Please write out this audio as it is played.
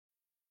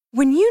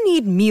When you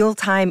need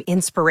mealtime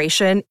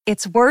inspiration,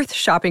 it's worth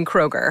shopping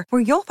Kroger,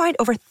 where you'll find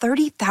over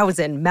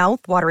 30,000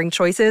 mouth-watering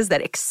choices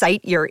that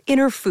excite your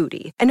inner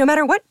foodie. And no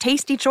matter what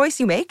tasty choice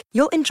you make,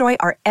 you'll enjoy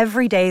our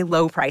everyday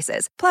low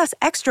prices, plus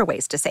extra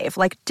ways to save,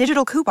 like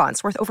digital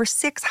coupons worth over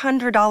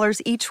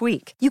 $600 each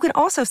week. You can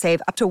also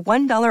save up to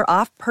 $1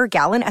 off per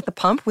gallon at the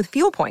pump with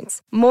fuel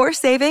points. More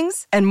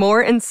savings and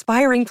more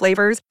inspiring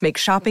flavors make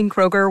shopping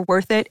Kroger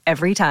worth it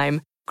every time.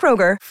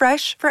 Kroger,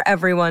 fresh for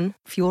everyone.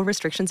 Fuel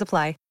restrictions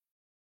apply.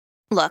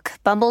 Look,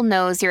 Bumble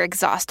knows you're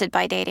exhausted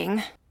by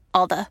dating.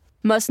 All the,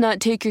 must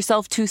not take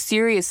yourself too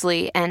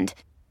seriously, and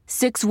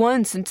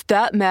 6'1" since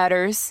that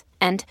matters,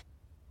 and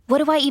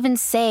what do I even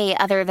say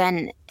other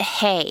than,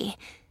 hey?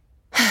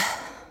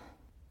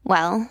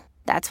 Well,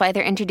 that's why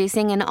they're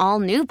introducing an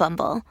all-new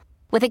Bumble,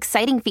 with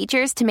exciting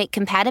features to make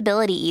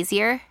compatibility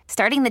easier,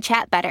 starting the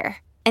chat better,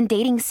 and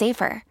dating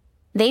safer.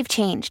 They've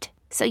changed,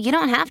 so you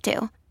don't have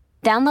to.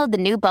 Download the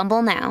new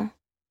Bumble now.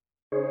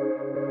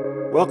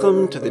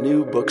 Welcome to the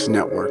New Books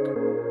Network.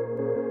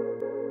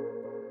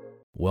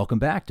 Welcome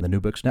back to the New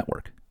Books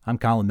Network. I'm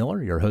Colin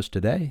Miller, your host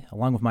today,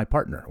 along with my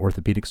partner,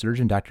 orthopedic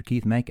surgeon Dr.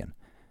 Keith Mankin.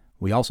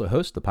 We also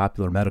host the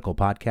popular medical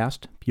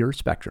podcast, Pure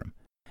Spectrum.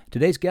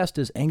 Today's guest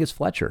is Angus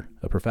Fletcher,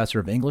 a professor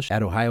of English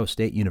at Ohio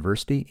State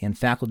University and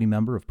faculty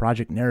member of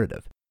Project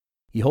Narrative.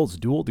 He holds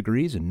dual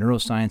degrees in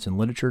neuroscience and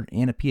literature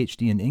and a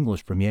PhD in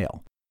English from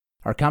Yale.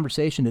 Our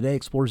conversation today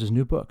explores his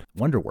new book,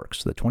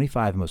 Wonderworks, the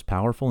 25 most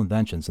powerful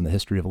inventions in the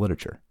history of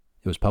literature.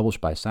 It was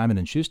published by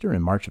Simon & Schuster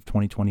in March of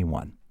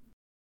 2021.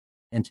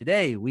 And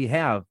today we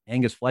have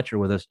Angus Fletcher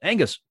with us.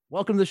 Angus,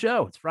 welcome to the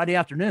show. It's Friday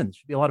afternoon. This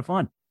should be a lot of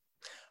fun.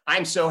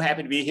 I'm so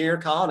happy to be here,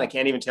 Colin. I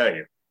can't even tell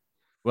you.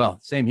 Well,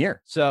 same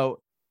here.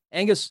 So,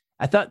 Angus,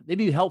 I thought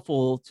maybe it'd be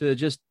helpful to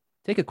just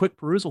take a quick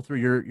perusal through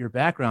your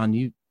background.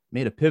 You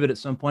made a pivot at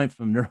some point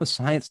from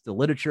neuroscience to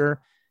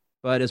literature,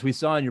 but as we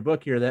saw in your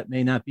book here, that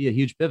may not be a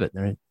huge pivot.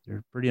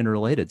 They're pretty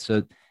interrelated. So,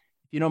 if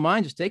you don't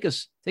mind, just take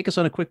us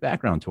on a quick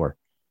background tour.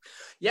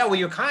 Yeah, well,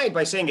 you're kind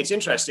by saying it's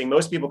interesting.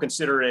 Most people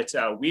consider it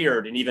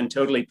weird and even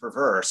totally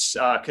perverse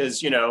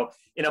because, in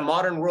a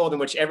modern world in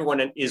which everyone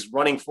is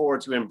running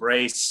forward to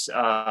embrace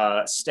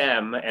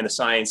STEM and the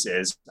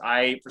sciences,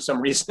 I, for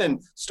some reason,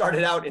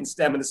 started out in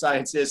STEM and the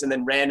sciences and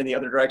then ran in the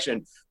other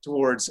direction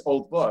towards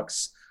old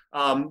books.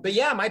 But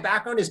yeah, my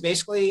background is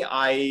basically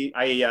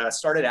I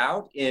started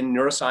out in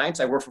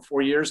neuroscience. I worked for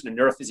 4 years in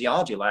a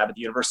neurophysiology lab at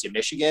the University of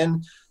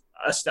Michigan,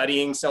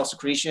 studying cell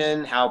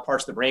secretion, how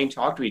parts of the brain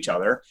talk to each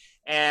other.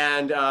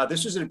 And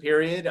this was in a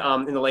period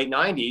in the late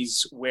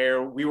 90s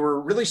where we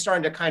were really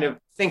starting to kind of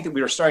think that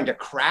we were starting to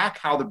crack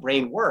how the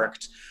brain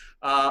worked.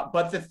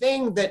 But the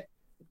thing that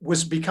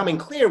was becoming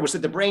clear was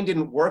that the brain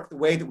didn't work the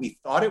way that we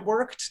thought it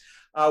worked.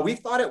 We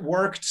thought it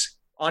worked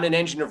on an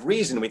engine of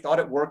reason. We thought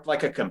it worked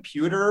like a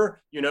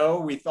computer.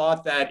 We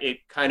thought that it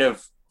kind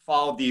of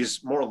followed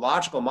these more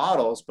logical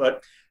models.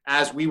 But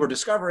as we were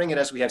discovering, and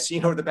as we have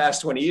seen over the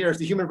past 20 years,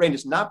 the human brain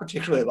is not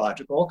particularly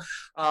logical.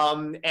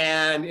 And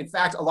in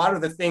fact, a lot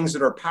of the things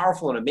that are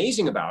powerful and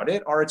amazing about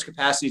it are its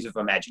capacities of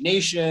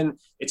imagination,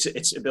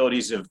 its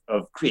abilities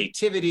of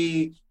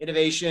creativity,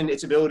 innovation,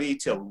 its ability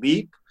to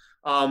leap.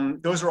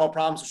 Those are all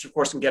problems which, of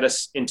course,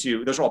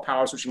 those are all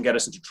powers which can get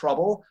us into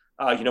trouble.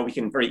 We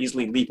can very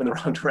easily leap in the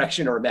wrong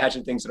direction or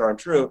imagine things that aren't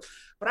true.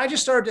 But I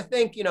just started to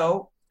think,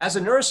 as a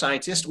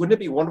neuroscientist, wouldn't it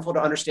be wonderful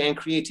to understand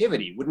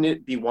creativity? Wouldn't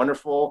it be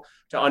wonderful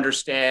to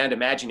understand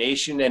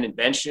imagination and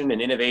invention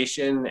and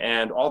innovation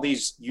and all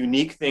these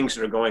unique things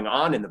that are going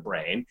on in the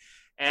brain?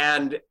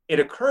 And it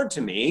occurred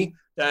to me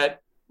that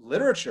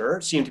literature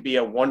seemed to be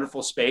a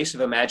wonderful space of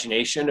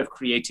imagination, of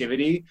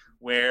creativity,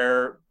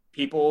 where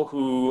people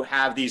who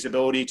have these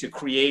ability to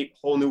create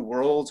whole new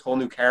worlds, whole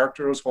new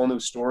characters, whole new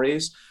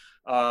stories,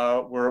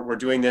 were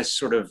doing this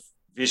sort of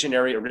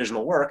visionary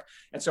original work.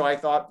 And so I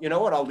thought, you know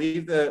what, I'll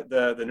leave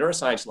the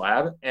neuroscience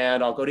lab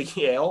and I'll go to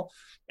Yale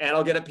and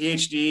I'll get a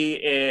PhD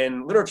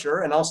in literature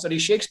and I'll study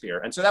Shakespeare.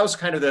 And so that was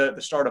kind of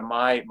the start of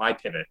my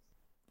pivot.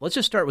 Let's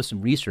just start with some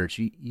research.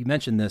 You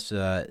mentioned this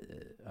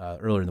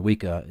earlier in the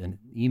week in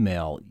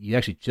email. You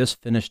actually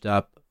just finished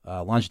up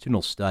a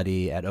longitudinal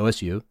study at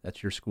OSU.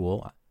 That's your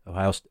school,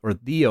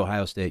 the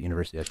Ohio State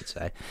University, I should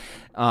say.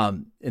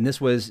 And this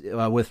was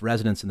with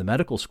residents in the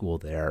medical school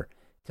there.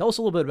 Tell us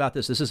a little bit about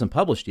this. This isn't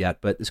published yet,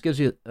 but this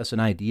gives us an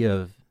idea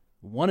of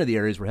one of the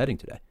areas we're heading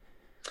today.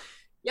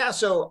 Yeah,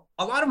 so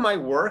a lot of my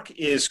work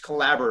is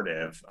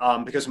collaborative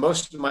because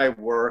most of my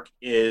work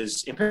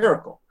is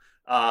empirical.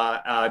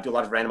 I do a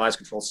lot of randomized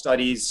controlled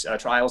studies,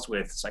 trials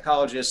with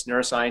psychologists,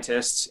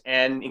 neuroscientists,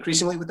 and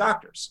increasingly with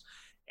doctors.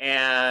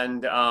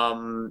 And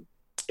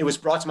it was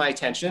brought to my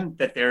attention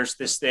that there's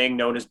this thing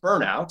known as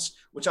burnout,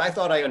 which I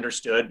thought I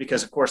understood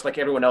because, of course, like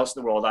everyone else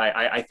in the world,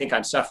 I think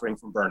I'm suffering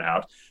from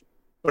burnout.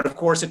 But of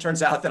course, it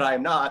turns out that I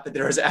am not, that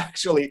there is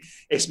actually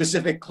a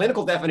specific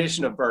clinical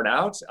definition of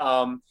burnout,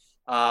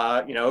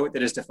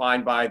 that is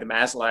defined by the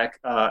Maslach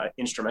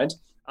instrument,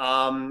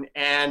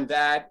 and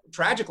that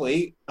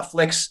tragically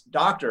afflicts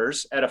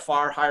doctors at a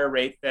far higher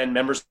rate than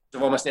members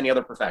of almost any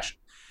other profession.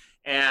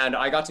 And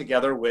I got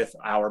together with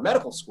our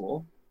medical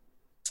school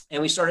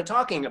And we started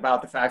talking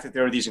about the fact that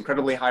there were these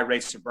incredibly high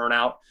rates of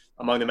burnout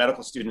among the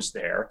medical students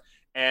there,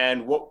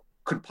 and what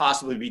could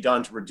possibly be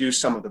done to reduce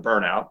some of the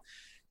burnout.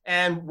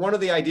 And one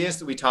of the ideas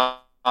that we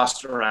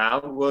tossed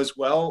around was,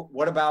 well,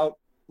 what about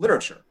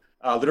literature?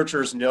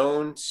 Literature is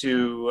known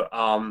to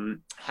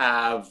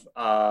have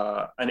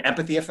an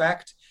empathy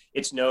effect.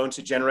 It's known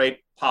to generate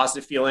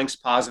positive feelings,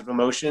 positive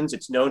emotions.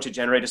 It's known to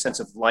generate a sense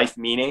of life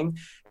meaning.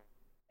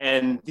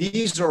 And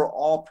these are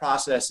all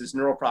processes,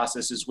 neural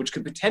processes, which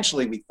could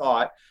potentially, we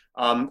thought,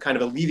 kind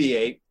of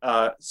alleviate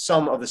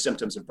some of the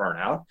symptoms of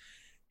burnout.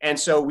 And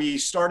so we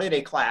started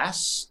a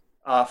class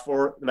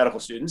for the medical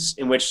students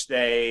in which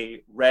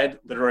they read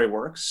literary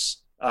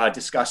works,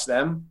 discussed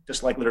them,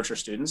 just like literature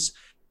students.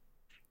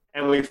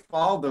 And we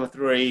followed them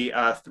through a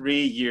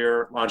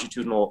 3-year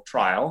longitudinal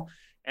trial.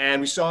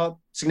 And we saw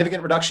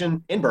significant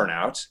reduction in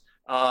burnout.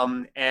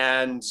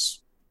 And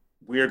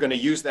we're going to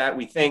use that,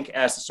 we think,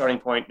 as the starting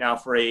point now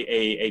for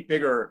a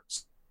bigger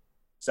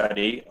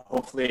study,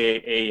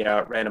 hopefully a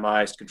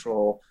randomized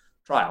control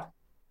trial.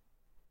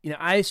 You know,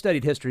 I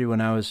studied history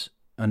when I was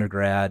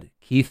undergrad.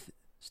 Keith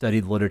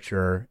studied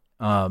literature.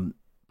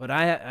 But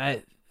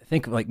I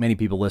think, like many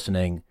people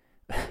listening,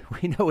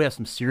 we know we have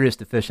some serious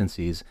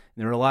deficiencies.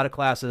 There were a lot of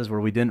classes where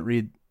we didn't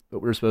read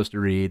what we were supposed to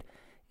read.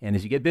 And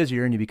as you get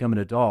busier and you become an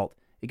adult,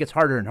 it gets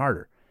harder and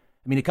harder.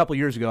 I mean, a couple of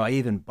years ago, I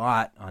even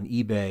bought on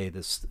eBay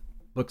this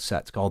book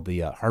set. It's called the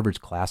Harvard's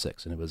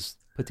Classics, and it was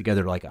put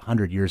together like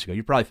 100 years ago.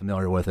 You're probably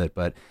familiar with it,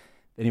 but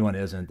if anyone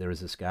isn't, there was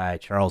this guy,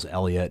 Charles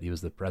Eliot. He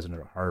was the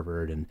president of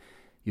Harvard, and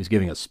he was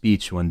giving a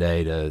speech one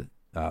day to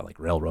like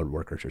railroad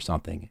workers or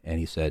something, and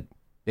he said,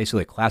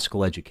 basically, a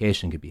classical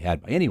education could be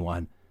had by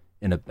anyone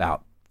in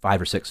about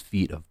 5 or 6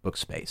 feet of book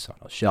space on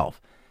a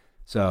shelf.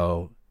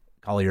 So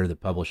Collier, the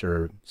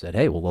publisher, said,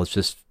 hey, well, let's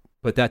just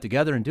put that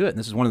together and do it. And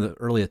this is one of the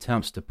early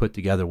attempts to put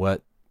together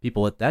what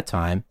people at that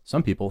time,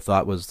 some people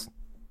thought was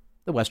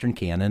the Western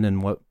canon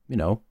and what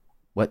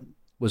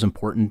was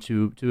important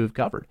to have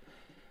covered.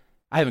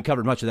 I haven't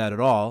covered much of that at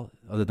all,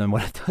 other than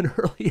what I've done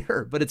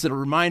earlier, but it's a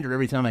reminder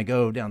every time I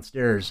go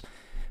downstairs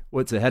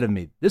what's ahead of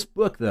me. This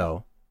book,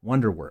 though,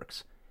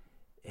 Wonderworks,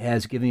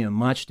 has given me a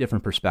much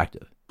different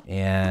perspective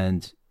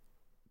and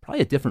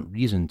probably a different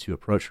reason to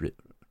approach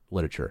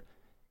literature.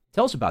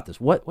 Tell us about this.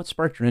 What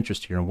sparked your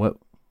interest here, and what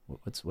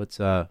is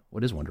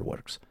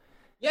Wonderworks?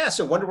 Yeah,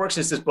 so Wonderworks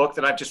is this book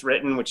that I've just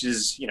written, which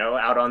is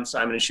out on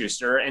Simon &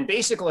 Schuster, and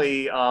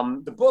basically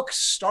the book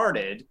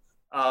started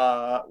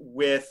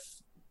with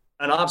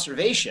an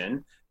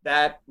observation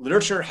that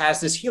literature has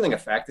this healing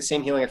effect, the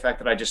same healing effect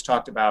that I just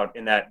talked about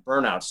in that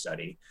burnout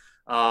study,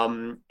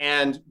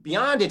 and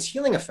beyond its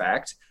healing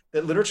effect,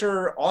 that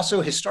literature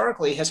also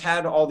historically has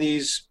had all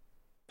these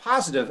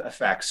positive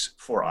effects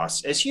for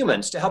us as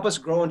humans to help us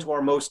grow into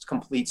our most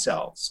complete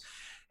selves.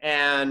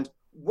 And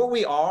what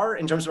we are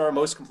in terms of our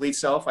most complete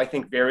self, I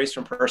think, varies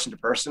from person to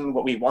person.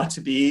 What we want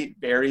to be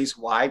varies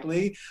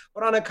widely.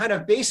 But on a kind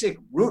of basic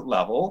root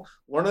level,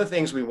 one of the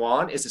things we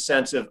want is a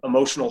sense of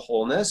emotional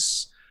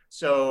wholeness.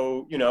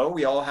 So,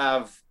 we all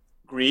have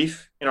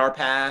grief in our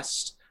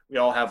past. We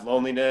all have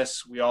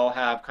loneliness. We all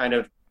have kind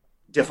of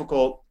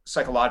difficult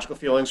psychological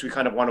feelings we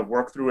kind of want to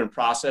work through and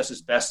process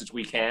as best as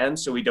we can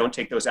so we don't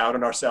take those out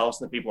on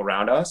ourselves and the people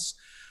around us.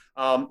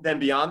 Then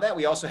beyond that,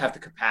 we also have the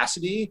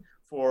capacity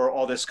for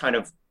all this kind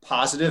of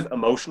positive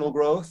emotional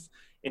growth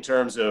in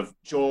terms of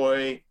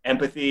joy,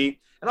 empathy.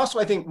 And also,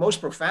 I think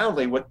most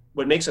profoundly, what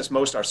makes us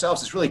most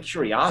ourselves is really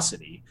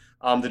curiosity,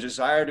 the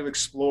desire to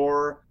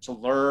explore, to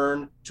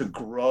learn, to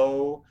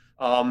grow,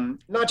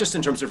 not just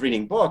in terms of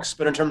reading books,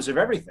 but in terms of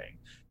everything,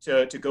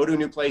 to go to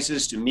new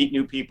places, to meet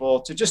new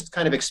people, to just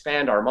kind of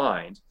expand our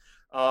mind.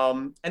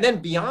 And then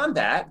beyond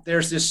that,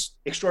 there's this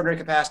extraordinary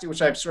capacity,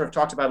 which I've sort of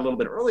talked about a little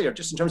bit earlier,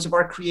 just in terms of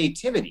our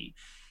creativity.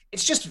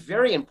 It's just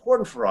very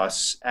important for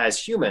us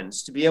as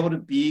humans to be able to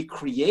be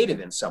creative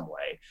in some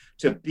way,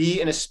 to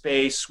be in a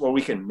space where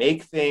we can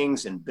make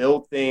things and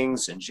build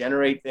things and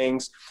generate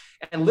things.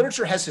 And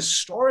literature has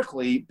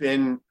historically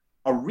been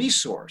a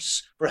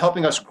resource for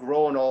helping us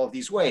grow in all of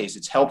these ways.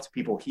 It's helped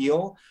people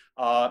heal.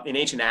 In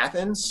ancient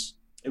Athens,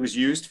 it was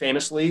used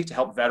famously to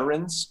help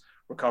veterans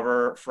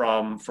recover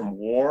from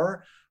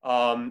war,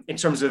 in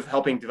terms of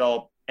helping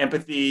develop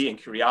empathy and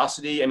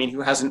curiosity. I mean,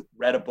 who hasn't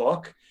read a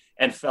book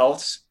and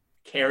felt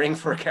caring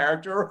for a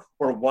character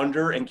or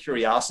wonder and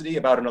curiosity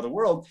about another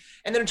world?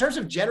 And then in terms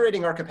of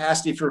generating our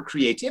capacity for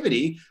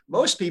creativity,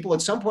 most people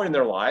at some point in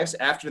their lives,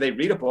 after they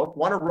read a book,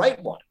 want to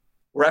write one.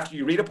 Or after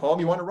you read a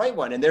poem, you want to write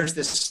one. And there's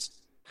this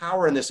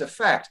power and this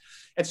effect.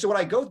 And so what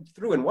I go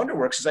through in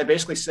Wonderworks is I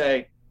basically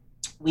say,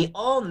 we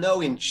all know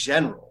in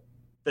general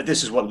that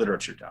this is what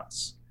literature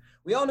does.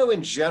 We all know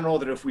in general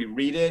that if we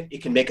read it,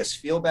 it can make us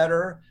feel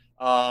better,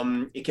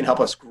 it can help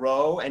us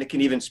grow, and it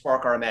can even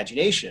spark our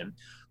imagination.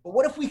 But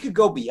what if we could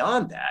go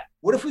beyond that?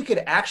 What if we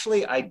could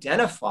actually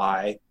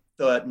identify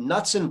the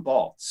nuts and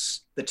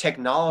bolts, the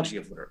technology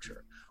of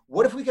literature?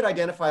 What if we could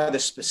identify the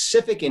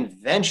specific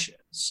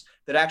inventions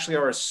that actually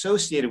are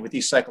associated with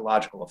these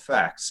psychological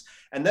effects?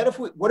 And then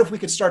what if we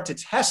could start to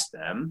test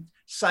them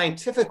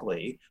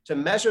scientifically to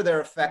measure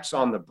their effects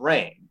on the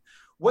brain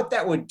what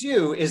that would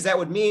do is that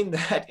would mean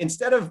that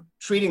instead of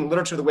treating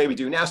literature the way we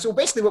do now, so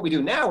basically what we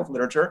do now with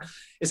literature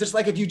is it's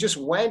like if you just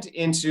went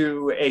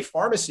into a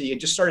pharmacy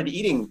and just started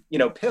eating,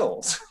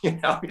 pills,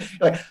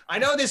 like, I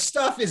know this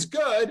stuff is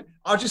good,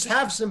 I'll just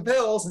have some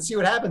pills and see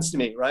what happens to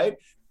me, right?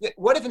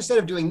 What if instead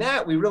of doing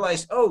that, we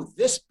realized, oh,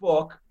 this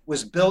book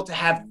was built to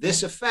have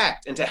this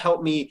effect and to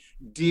help me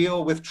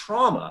deal with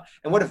trauma?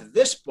 And what if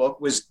this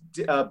book was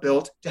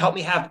built to help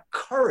me have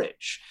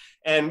courage?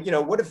 And,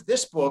 what if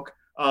this book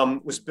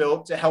was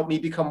built to help me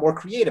become more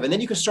creative? And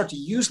then you can start to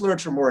use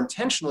literature more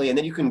intentionally, and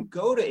then you can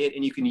go to it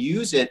and you can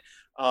use it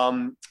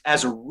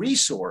as a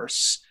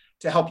resource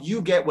to help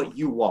you get what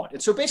you want.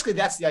 And so basically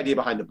that's the idea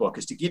behind the book,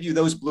 is to give you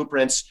those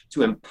blueprints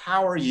to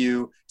empower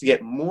you to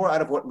get more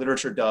out of what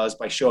literature does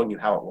by showing you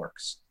how it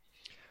works.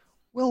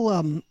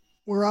 Well,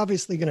 we're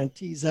obviously going to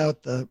tease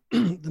out the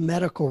the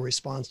medical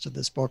response to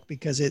this book,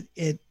 because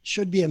it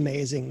should be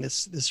amazing.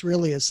 This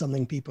really is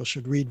something people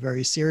should read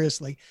very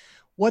seriously.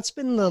 What's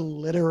been the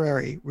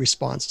literary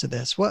response to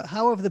this?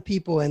 How have the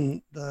people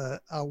in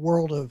the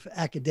world of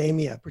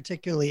academia,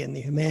 particularly in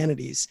the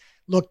humanities,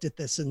 looked at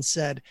this and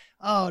said,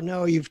 oh,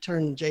 no, you've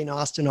turned Jane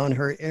Austen on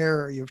her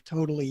ear, or you've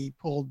totally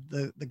pulled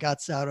the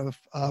guts out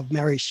of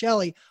Mary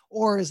Shelley?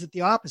 Or is it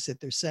the opposite?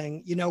 They're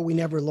saying, we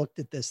never looked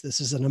at this. This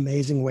is an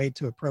amazing way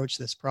to approach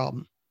this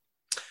problem.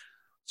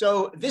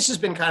 So this has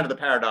been kind of the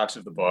paradox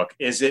of the book,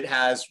 is it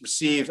has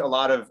received a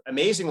lot of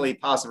amazingly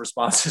positive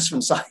responses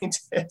from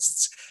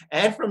scientists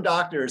and from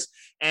doctors,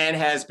 and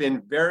has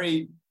been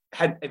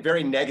had a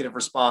very negative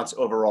response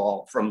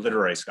overall from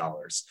literary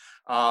scholars.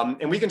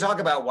 And we can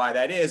talk about why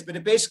that is, but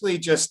it basically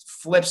just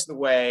flips the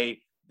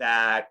way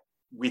that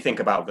we think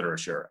about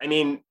literature. I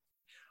mean,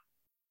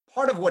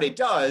 part of what it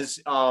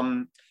does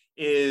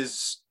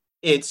is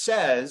it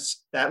says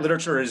that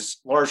literature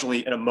is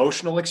largely an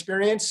emotional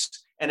experience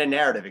and a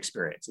narrative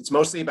experience. It's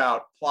mostly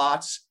about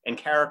plots and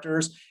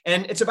characters,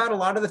 and it's about a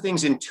lot of the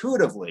things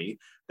intuitively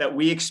that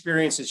we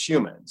experience as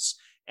humans.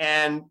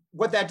 And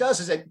what that does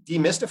is it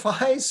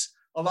demystifies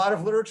a lot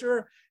of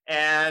literature,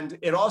 and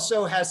it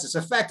also has this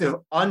effect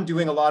of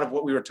undoing a lot of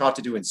what we were taught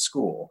to do in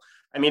school.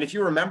 I mean, if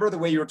you remember the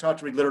way you were taught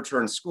to read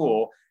literature in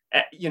school,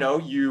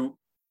 you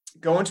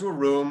go into a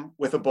room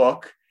with a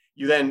book,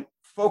 you then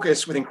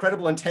focus with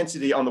incredible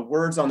intensity on the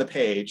words on the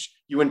page,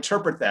 you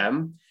interpret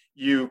them,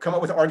 you come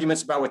up with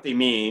arguments about what they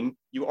mean,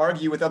 you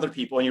argue with other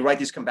people, and you write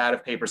these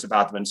combative papers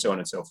about them, and so on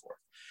and so forth.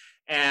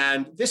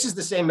 And this is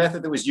the same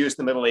method that was used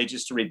in the Middle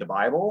Ages to read the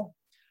Bible.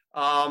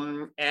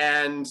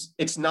 And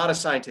it's not a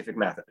scientific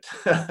method.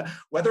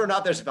 Whether or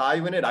not there's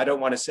value in it, I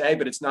don't want to say,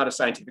 but it's not a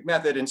scientific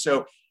method. And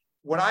so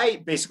what I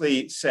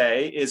basically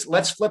say is,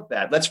 let's flip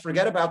that. Let's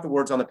forget about the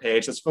words on the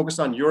page. Let's focus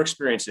on your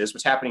experiences,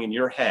 what's happening in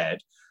your head.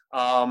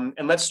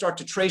 And let's start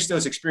to trace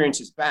those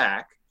experiences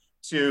back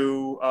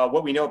to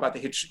what we know about the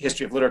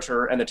history of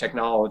literature and the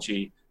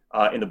technology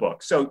in the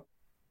book. So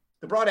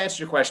the broad answer to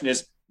your question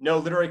is, no,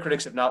 literary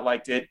critics have not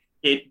liked it.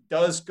 It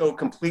does go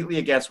completely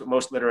against what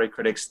most literary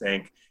critics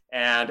think.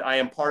 And I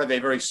am part of a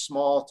very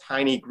small,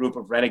 tiny group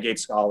of renegade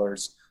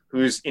scholars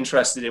who's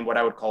interested in what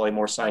I would call a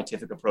more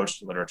scientific approach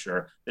to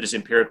literature that is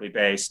empirically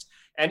based.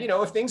 And,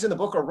 if things in the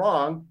book are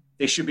wrong,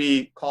 they should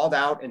be called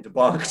out and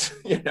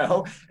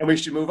debunked, and we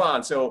should move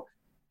on. So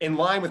in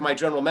line with my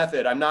general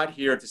method, I'm not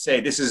here to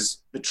say this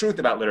is the truth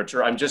about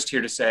literature. I'm just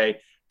here to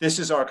say this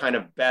is our kind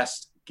of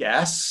best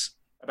guess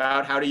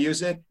about how to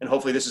use it. And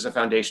hopefully this is a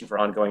foundation for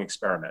ongoing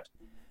experiment.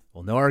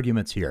 Well, no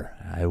arguments here.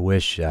 I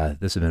wish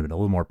this had been a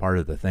little more part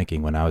of the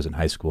thinking when I was in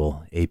high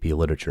school, AP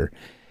Literature.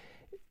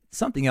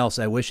 Something else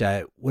I wish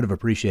I would have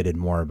appreciated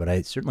more, but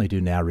I certainly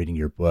do now reading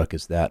your book,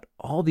 is that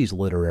all these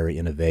literary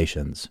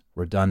innovations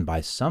were done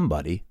by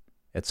somebody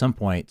at some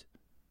point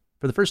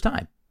for the first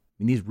time.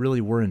 I mean, these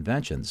really were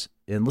inventions.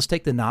 And let's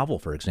take the novel,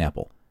 for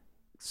example.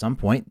 At some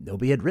point,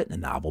 nobody had written a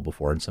novel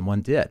before, and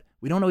someone did.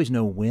 We don't always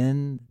know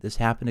when this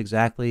happened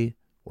exactly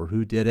or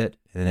who did it,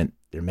 and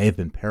there may have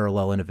been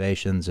parallel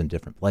innovations in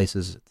different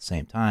places at the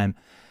same time.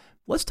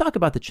 Let's talk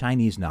about the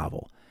Chinese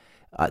novel.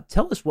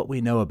 Tell us what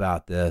we know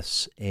about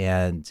this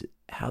and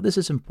how this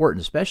is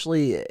important,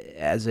 especially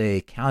as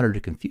a counter to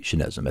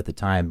Confucianism at the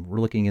time. We're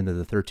looking into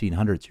the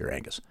 1300s here,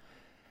 Angus.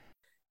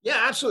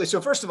 Yeah, absolutely.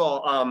 So first of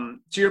all,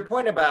 to your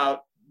point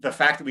about the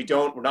fact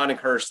that we're not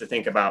encouraged to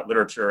think about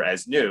literature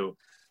as new,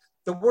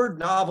 the word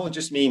novel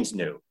just means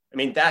new. I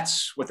mean,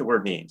 that's what the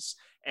word means.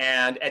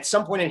 And at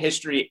some point in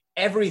history,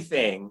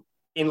 everything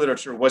in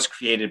literature was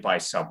created by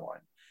someone.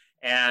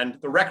 And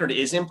the record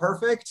is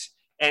imperfect.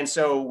 And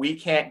so we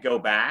can't go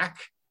back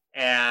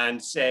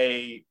and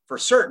say for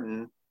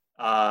certain,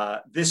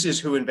 this is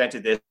who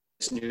invented this,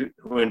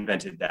 who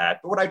invented that.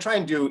 But what I try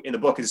and do in the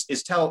book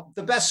is tell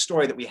the best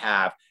story that we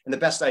have and the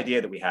best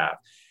idea that we have.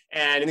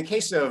 And in the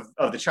case of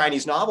the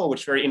Chinese novel,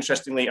 which very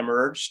interestingly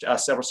emerged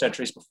several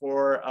centuries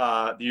before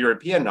the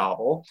European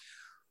novel,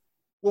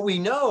 what we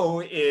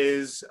know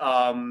is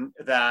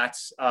that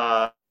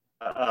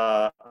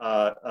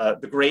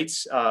the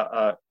great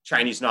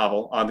Chinese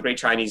novel, the great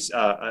Chinese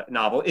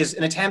novel, is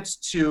an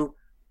attempt to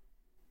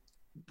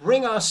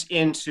bring us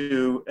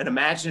into an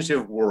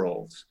imaginative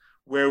world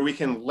where we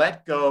can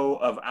let go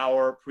of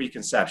our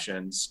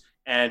preconceptions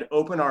and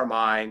open our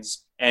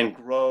minds and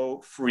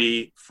grow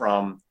free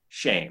from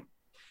shame.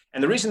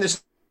 And the reason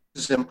this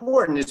is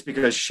important is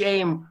because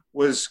shame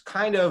was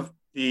kind of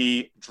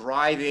the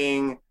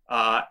driving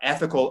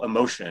ethical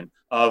emotion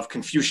of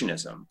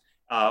Confucianism,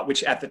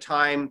 which at the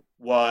time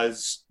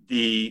was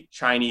the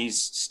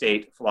Chinese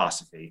state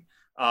philosophy.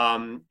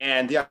 And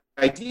the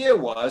idea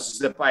was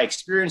that by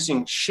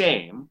experiencing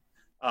shame,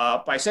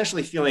 by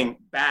essentially feeling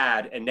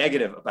bad and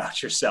negative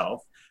about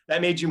yourself,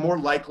 that made you more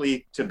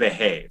likely to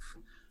behave.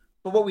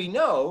 But what we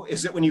know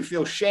is that when you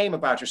feel shame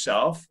about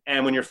yourself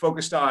and when you're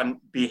focused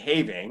on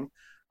behaving,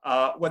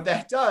 what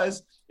that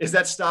does is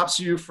that stops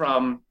you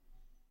from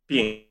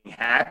being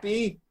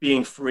happy,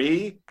 being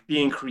free,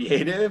 being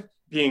creative,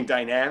 being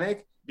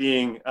dynamic,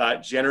 being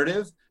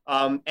generative,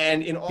 and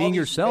in all being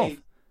yourself. Ways,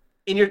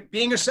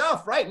 being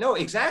yourself, right? No,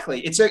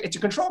 exactly. It's a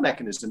control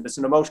mechanism. It's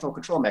an emotional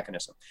control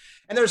mechanism.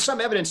 And there's some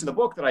evidence in the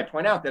book that I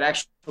point out that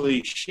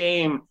actually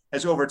shame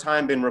has over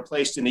time been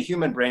replaced in the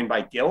human brain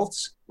by guilt,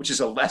 which is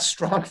a less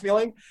strong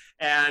feeling.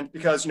 And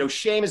because,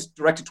 shame is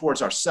directed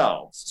towards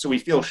ourselves. So we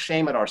feel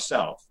shame at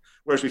ourselves,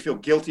 whereas we feel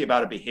guilty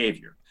about a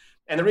behavior.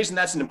 And the reason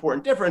that's an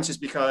important difference is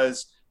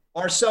because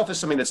our self is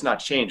something that's not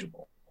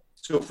changeable.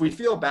 So if we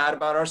feel bad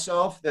about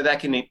ourselves, that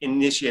can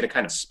initiate a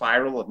kind of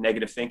spiral of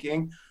negative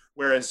thinking.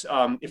 Whereas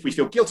if we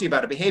feel guilty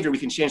about a behavior, we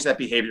can change that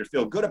behavior,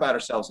 feel good about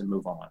ourselves, and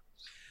move on.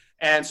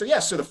 And so,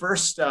 so the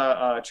first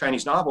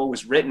Chinese novel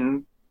was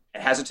written,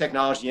 it has a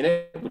technology in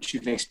it, which you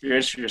can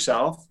experience for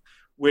yourself,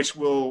 which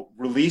will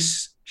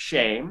release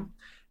shame,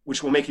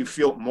 which will make you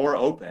feel more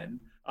open,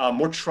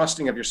 more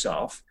trusting of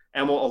yourself,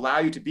 and will allow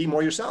you to be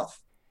more yourself.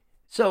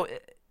 So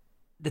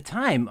the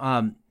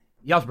time,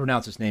 you have to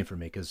pronounce his name for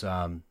me because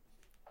I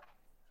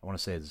want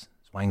to say it's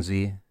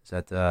Zhuangzi. Is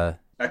that Cao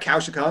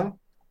Shikang?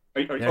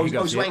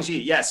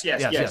 Zhuangzi. Yes.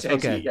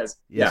 Okay. Yes.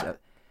 Yeah.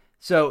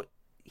 So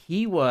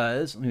he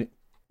was.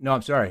 No,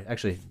 I'm sorry.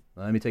 Actually,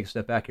 let me take a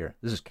step back here.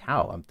 This is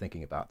Cao I'm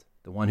thinking about,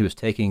 the one who was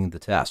taking the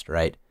test,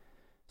 right?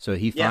 So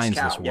he finds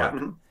this work. Yeah.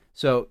 Mm-hmm.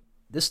 So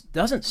this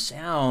doesn't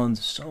sound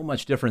so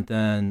much different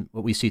than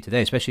what we see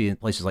today, especially in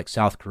places like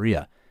South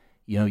Korea.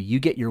 You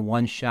get your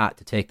one shot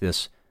to take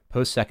this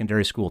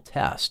post-secondary school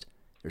test.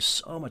 There's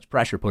so much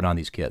pressure put on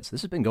these kids.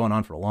 This has been going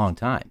on for a long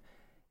time.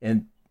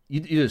 And you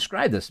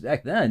described this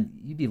back then,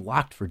 you'd be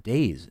locked for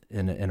days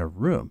in a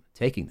room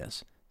taking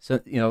this.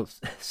 So,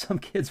 some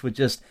kids would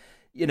just,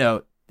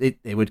 they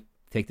would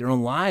take their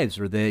own lives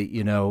or they,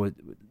 would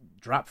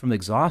drop from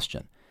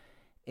exhaustion.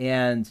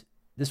 And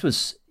this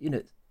was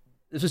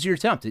your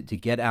attempt to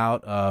get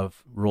out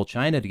of rural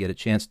China, to get a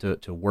chance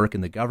to work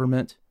in the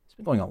government. It's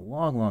been going on a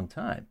long, long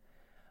time.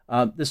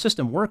 The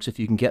system works if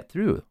you can get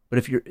through, but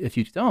if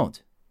you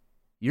don't,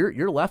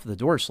 you're left with the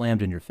door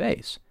slammed in your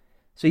face.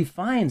 So he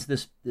finds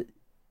this,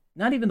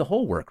 not even the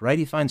whole work, right?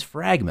 He finds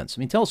fragments.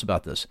 Tell us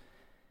about this.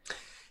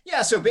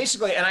 Yeah, so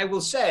basically, and I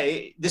will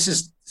say, this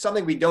is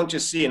something we don't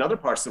just see in other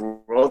parts of the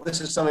world.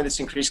 This is something that's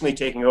increasingly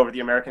taking over the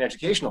American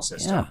educational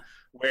system,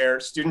 where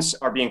students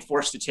are being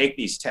forced to take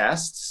these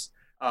tests,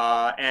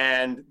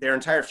 and their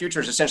entire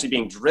future is essentially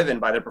being driven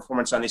by their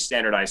performance on these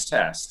standardized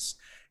tests.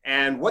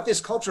 And what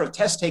this culture of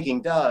test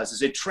taking does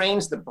is it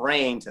trains the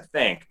brain to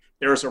think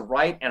there is a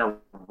right and a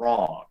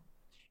wrong.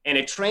 And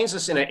it trains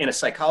us in a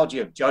psychology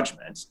of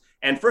judgment.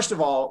 And first of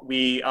all,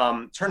 we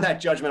turn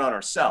that judgment on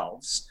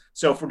ourselves.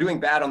 So if we're doing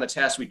bad on the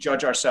test, we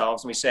judge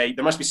ourselves and we say,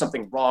 there must be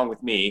something wrong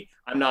with me.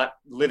 I'm not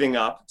living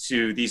up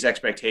to these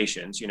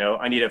expectations.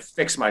 I need to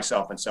fix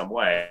myself in some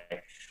way.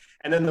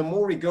 And then the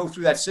more we go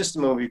through that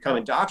system and we become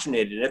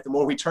indoctrinated in it, the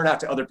more we turn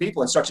out to other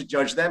people and start to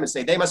judge them and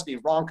say, they must be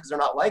wrong because they're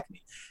not like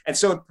me. And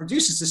so it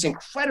produces this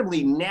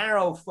incredibly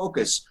narrow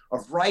focus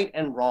of right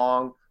and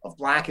wrong, of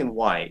black and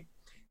white.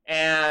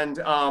 And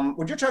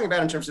what you're talking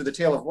about in terms of the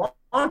tale of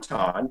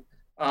Wonton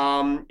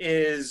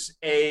is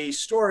a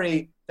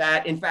story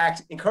that, in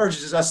fact,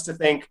 encourages us to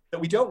think that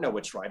we don't know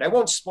what's right. I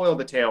won't spoil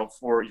the tale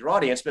for your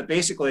audience, but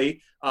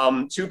basically,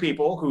 two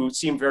people who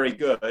seem very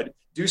good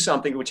do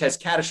something which has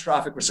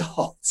catastrophic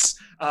results.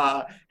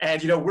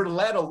 And, we're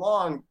led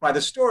along by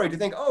the story to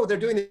think, oh, they're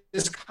doing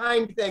this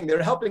kind thing.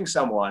 They're helping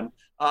someone.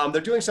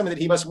 They're doing something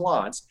that he must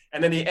want.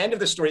 And then the end of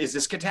the story is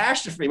this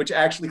catastrophe, which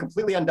actually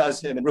completely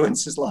undoes him and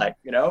ruins his life,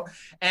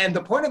 And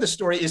the point of the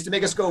story is to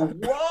make us go,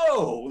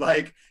 whoa,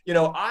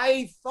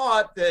 I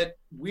thought that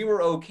we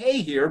were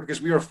okay here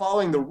because we were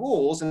following the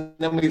rules, and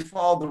then we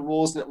followed the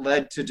rules and it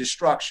led to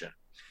destruction.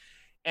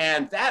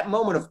 And that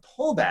moment of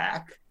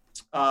pullback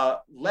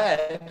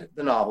led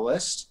the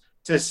novelist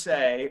to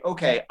say,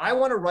 okay, I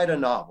want to write a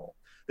novel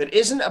that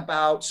isn't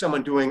about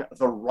someone doing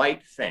the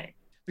right thing.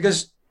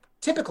 Because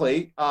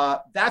typically,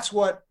 that's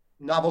what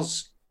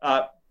novels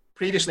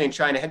previously in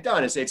China had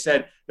done, is they'd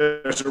said,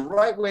 there's a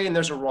right way and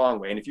there's a wrong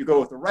way. And if you go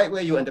with the right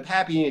way, you end up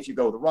happy. And if you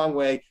go the wrong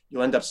way,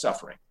 you'll end up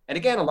suffering. And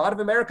again, a lot of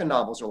American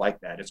novels are like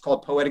that. It's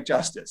called poetic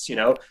justice.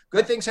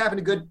 Good things happen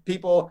to good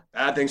people,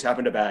 bad things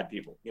happen to bad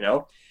people,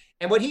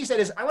 And what he said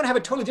is, I want to have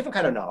a totally different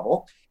kind of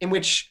novel in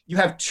which you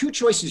have two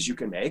choices you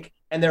can make,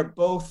 and they're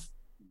both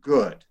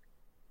good.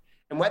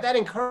 And what that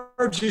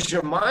encourages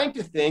your mind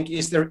to think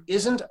is there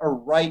isn't a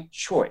right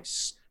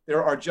choice.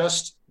 There are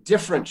just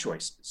different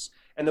choices.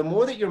 And the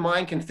more that your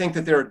mind can think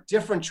that there are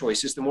different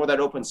choices, the more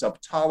that opens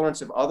up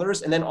tolerance of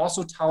others and then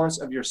also tolerance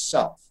of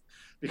yourself.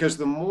 Because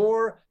the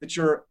more that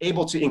you're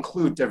able to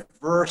include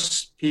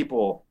diverse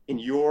people in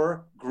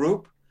your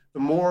group, the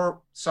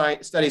more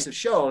studies have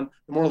shown,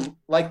 the more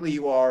likely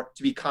you are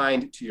to be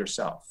kind to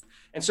yourself.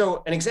 And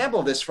so an example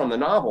of this from the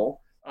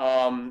novel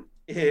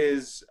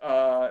is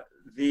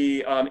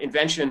the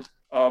invention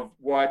of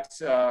what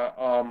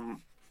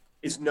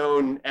is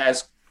known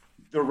as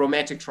the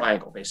romantic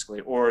triangle,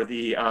 basically, or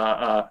the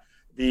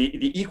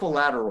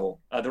equilateral,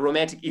 the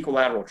romantic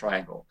equilateral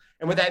triangle.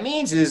 And what that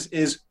means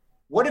is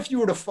what if you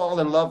were to fall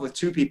in love with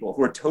two people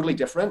who are totally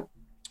different,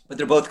 but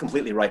they're both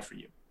completely right for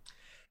you?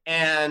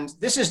 And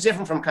this is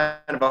different from kind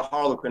of a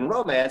Harlequin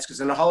romance,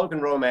 because in a Harlequin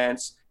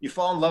romance, you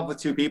fall in love with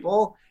two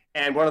people,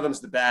 and one of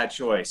them's the bad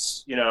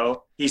choice. You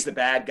know, he's the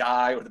bad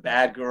guy or the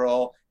bad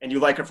girl, and you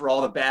like her for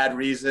all the bad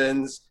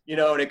reasons, you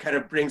know, and it kind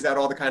of brings out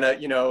all the kind of,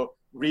 you know,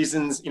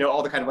 reasons, you know,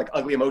 all the kind of like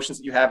ugly emotions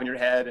that you have in your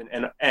head.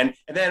 And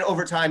then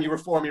over time you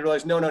reform, you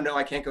realize, no,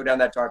 I can't go down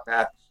that dark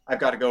path. I've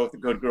got to go with the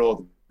good girl,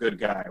 the good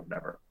guy, or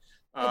whatever.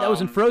 That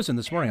was in Frozen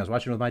this morning. I was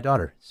watching it with my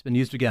daughter. It's been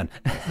used again.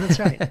 That's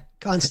right.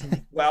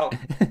 Constantly. Well,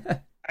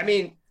 I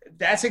mean,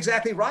 that's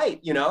exactly right,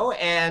 you know,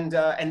 and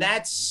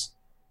that's,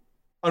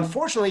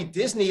 unfortunately,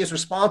 Disney is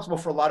responsible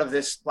for a lot of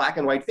this black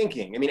and white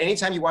thinking. I mean,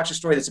 anytime you watch a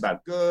story that's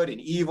about good and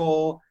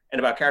evil and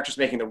about characters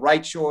making the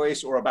right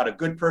choice, or about a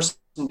good person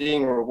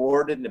being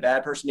rewarded and a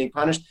bad person being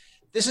punished,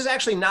 this is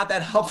actually not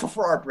that helpful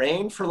for our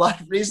brain for a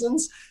lot of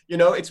reasons. You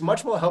know, it's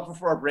much more helpful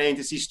for our brain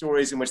to see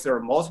stories in which there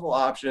are multiple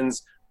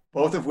options,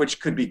 both of which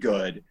could be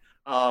good.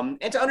 And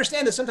to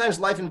understand that sometimes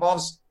life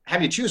involves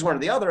having to choose one or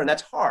the other, and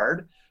that's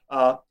hard.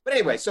 But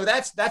anyway, so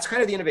that's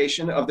kind of the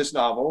innovation of this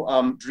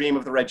novel, Dream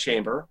of the Red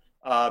Chamber,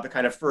 the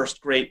kind of first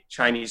great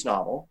Chinese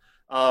novel,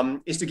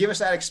 is to give us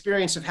that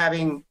experience of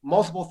having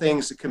multiple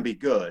things that can be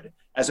good,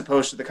 as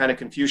opposed to the kind of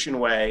Confucian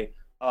way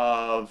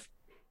of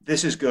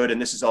this is good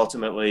and this is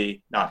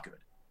ultimately not good.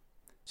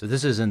 So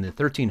this is in the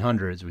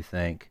 1300s, we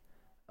think.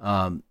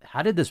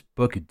 How did this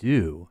book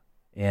do,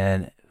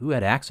 and who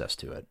had access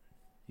to it,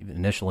 even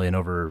initially and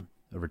over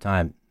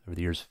time, over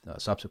the years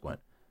subsequent?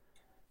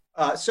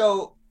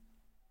 So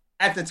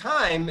at the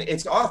time,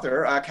 its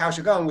author, Cao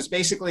Zhigang, was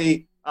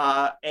basically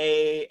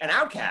an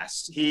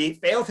outcast. He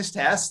failed his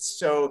tests,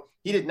 so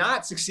he did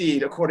not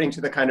succeed according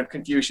to the kind of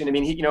Confucian. I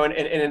mean, he, you know,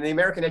 in the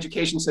American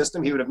education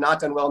system, he would have not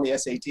done well in the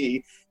SAT.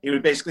 He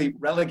would basically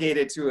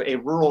relegated to a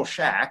rural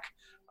shack.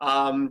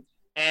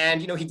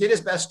 And, you know, he did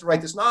his best to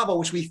write this novel,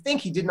 which we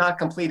think he did not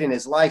complete in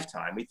his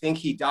lifetime. We think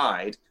he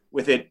died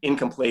with it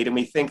incomplete, and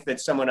we think that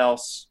someone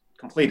else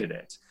completed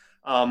it.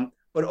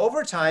 But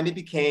over time, it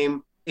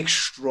became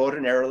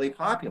extraordinarily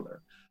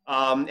popular.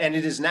 And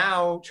it is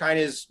now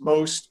China's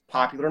most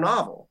popular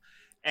novel.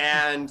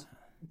 And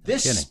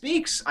this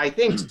speaks, I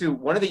think, to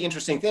one of the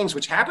interesting things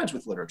which happens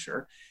with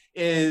literature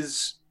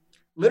is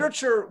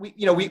literature.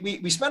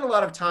 We spend a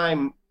lot of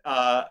time,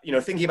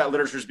 thinking about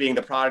literature as being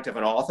the product of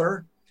an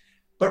author,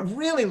 but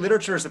really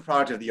literature is the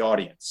product of the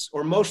audience,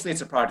 or mostly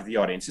it's a product of the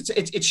audience.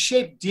 It's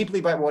shaped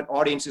deeply by what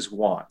audiences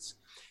want.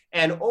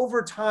 And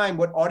over time,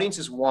 what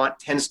audiences want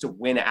tends to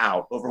win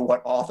out over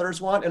what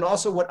authors want, and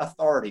also what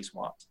authorities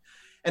want.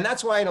 And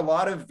that's why in a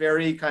lot of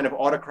very kind of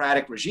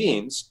autocratic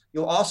regimes,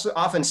 you'll also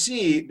often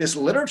see this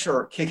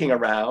literature kicking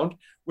around,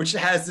 which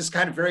has this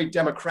kind of very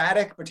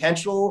democratic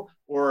potential,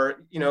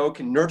 or, you know,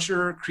 can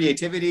nurture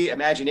creativity,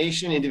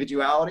 imagination,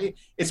 individuality.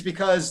 It's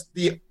because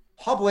the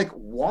public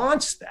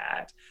wants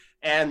that.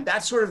 And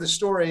that's sort of the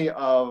story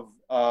of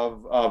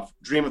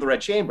Dream of the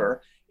Red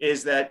Chamber,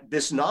 is that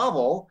this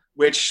novel,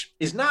 which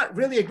is not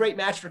really a great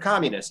match for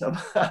communism,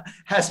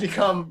 has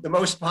become the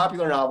most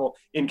popular novel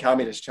in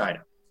communist China.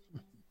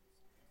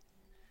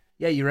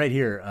 Yeah, you're right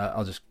here.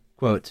 I'll just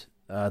quote,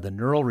 the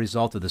neural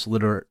result of this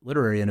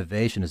literary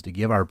innovation is to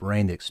give our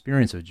brain the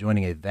experience of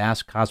joining a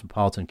vast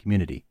cosmopolitan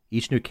community.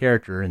 Each new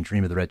character in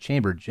Dream of the Red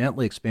Chamber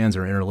gently expands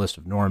our inner list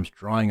of norms,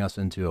 drawing us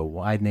into a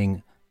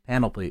widening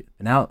panoply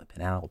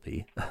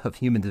of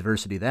human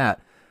diversity that,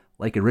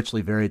 like a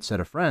richly varied set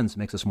of friends,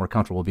 makes us more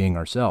comfortable being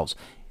ourselves.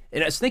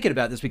 And I was thinking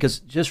about this because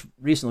just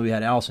recently we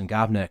had Alison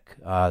Gopnik,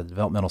 the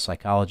developmental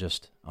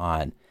psychologist,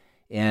 on,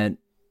 and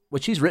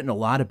what she's written a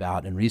lot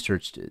about and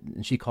researched,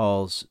 and she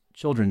calls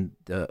children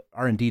the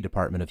R&D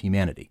department of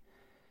humanity.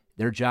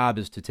 Their job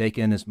is to take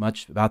in as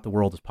much about the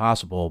world as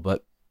possible,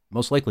 but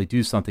most likely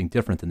do something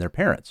different than their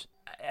parents.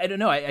 I don't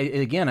know.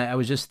 I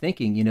was just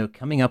thinking, you know,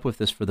 coming up with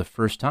this for the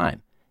first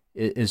time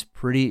is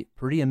pretty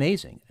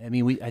amazing. I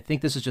mean, I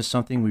think this is just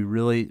something we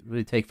really,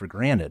 really take for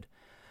granted.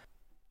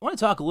 I want to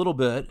talk a little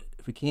bit,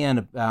 if we can,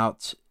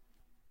 about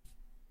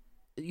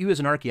you as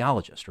an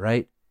archaeologist,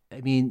 right? I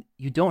mean,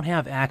 you don't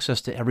have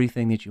access to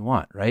everything that you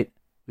want, right?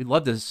 We'd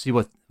love to see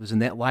what was in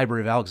that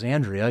Library of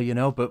Alexandria, you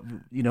know, but,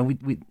 you know,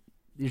 we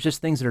there's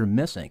just things that are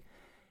missing.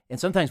 And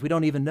sometimes we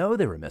don't even know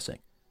they were missing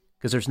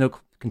because there's no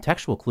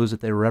contextual clues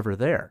that they were ever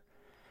there.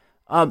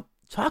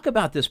 Talk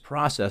about this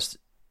process.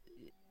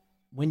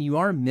 when you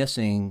are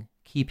missing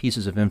key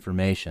pieces of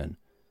information,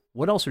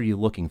 what else are you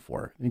looking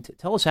for? I mean,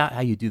 tell us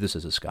how you do this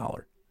as a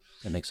scholar.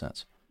 That makes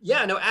sense.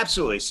 Yeah, no,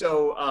 absolutely.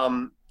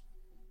 So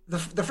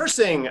the first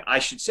thing I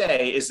should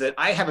say is that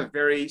I have a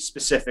very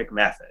specific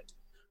method.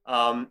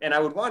 And I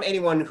would want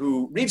anyone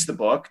who reads the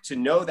book to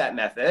know that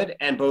method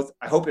and both,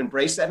 I hope,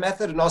 embrace that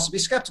method and also be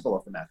skeptical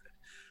of the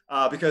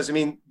method. Because, I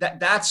mean,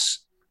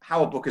 that's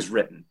how a book is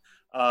written.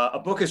 A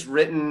book is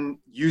written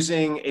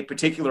using a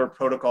particular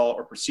protocol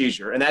or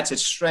procedure, and that's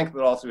its strength,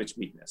 but also its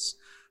weakness.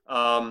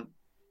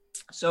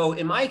 So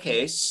in my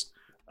case,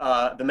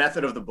 the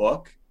method of the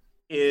book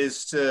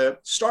is to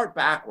start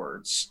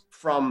backwards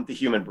from the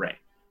human brain.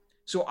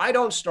 So I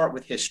don't start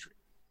with history.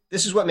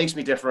 This is what makes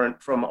me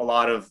different from a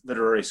lot of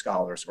literary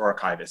scholars or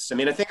archivists. I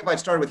mean, I think if I'd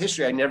started with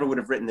history, I never would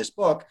have written this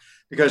book,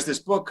 because this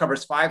book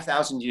covers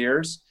 5,000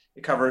 years.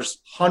 It covers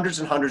hundreds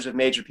and hundreds of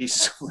major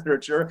pieces of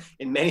literature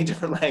in many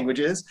different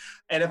languages.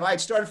 And if I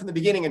had started from the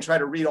beginning and tried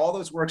to read all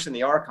those works in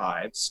the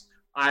archives,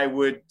 I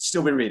would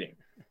still be reading.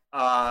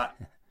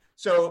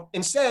 So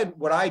instead,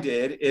 what I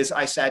did is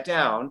I sat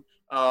down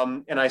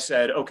and I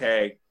said,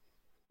 okay,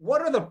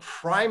 what are the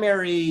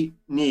primary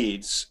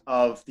needs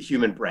of the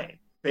human brain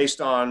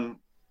based on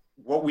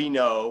what we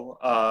know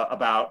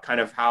about kind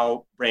of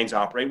how brains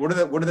operate? What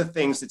are the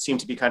things that seem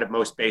to be kind of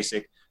most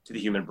basic to the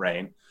human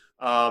brain?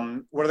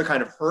 What are the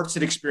kind of hurts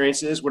it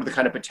experiences? What are the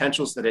kind of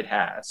potentials that it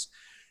has?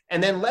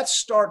 And then let's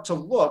start to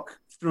look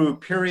through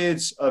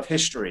periods of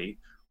history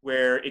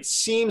where it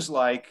seems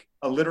like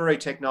a literary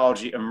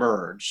technology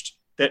emerged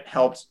that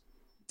helped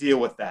deal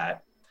with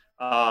that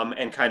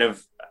and kind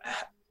of,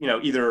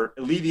 either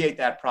alleviate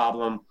that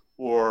problem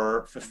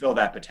or fulfill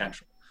that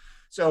potential.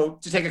 So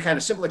to take a kind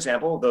of simple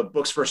example, the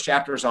book's first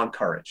chapter is on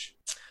courage.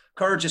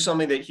 Courage is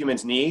something that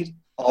humans need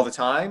all the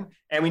time,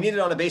 and we need it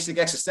on a basic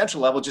existential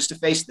level just to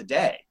face the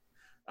day.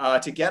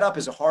 To get up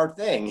is a hard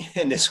thing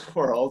in this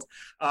world.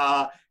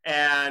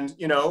 And,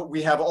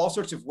 we have all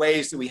sorts of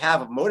ways that we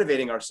have of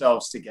motivating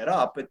ourselves to get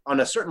up. But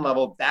on a certain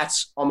level,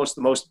 that's almost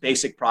the most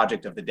basic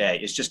project of the day,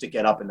 is just to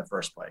get up in the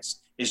first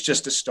place, is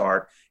just to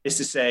start, is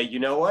to say, you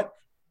know what?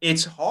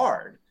 It's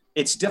hard.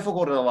 It's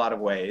difficult in a lot of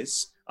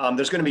ways.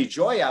 There's going to be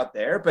joy out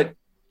there, but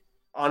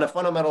on a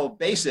fundamental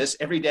basis,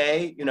 every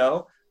day,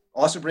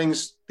 also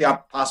brings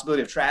the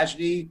possibility of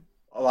tragedy,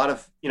 a lot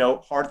of,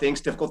 hard things,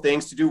 difficult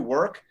things. To do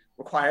work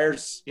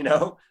requires,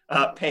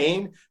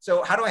 pain.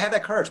 So how do I have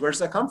that courage? Where does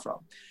that come from?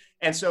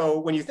 And so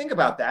when you think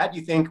about that,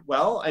 you think,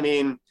 well, I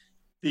mean,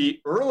 the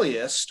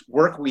earliest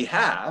work we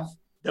have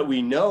that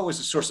we know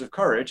is a source of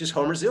courage is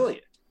Homer's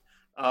Iliad.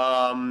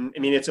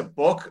 It's a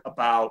book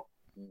about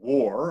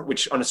war,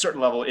 which on a certain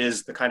level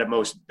is the kind of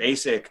most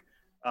basic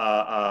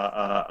sort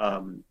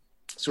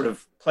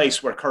of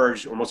place where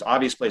courage, or most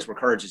obvious place where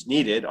courage is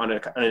needed on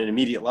an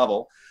immediate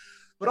level.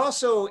 But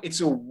also it's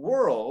a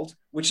world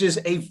which is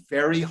a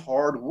very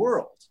hard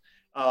world.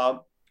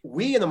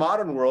 We in the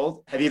modern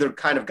world have either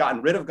kind of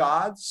gotten rid of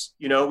gods,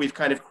 we've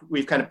kind of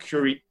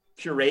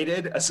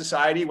curated a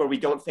society where we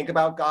don't think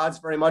about gods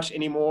very much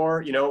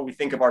anymore. We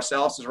think of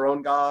ourselves as our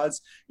own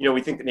gods.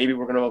 We think that maybe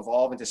we're going to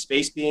evolve into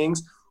space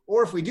beings.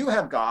 Or if we do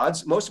have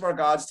gods, most of our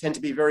gods tend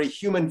to be very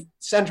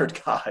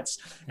human-centered gods,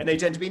 and they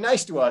tend to be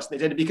nice to us. They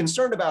tend to be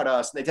concerned about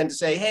us, and they tend to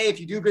say, "Hey, if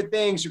you do good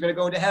things, you're going to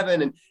go into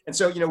heaven." And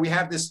so we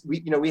have this.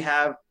 We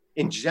have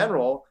in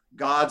general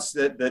gods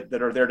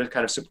that are there to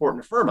kind of support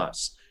and affirm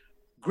us.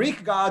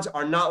 Greek gods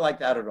are not like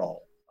that at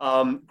all.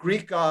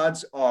 Greek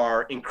gods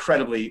are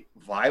incredibly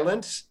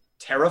violent,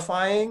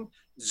 terrifying.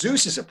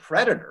 Zeus is a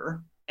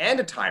predator and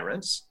a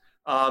tyrant.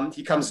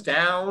 He comes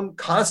down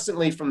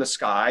constantly from the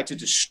sky to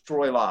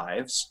destroy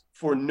lives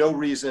for no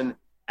reason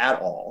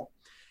at all.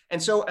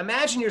 And so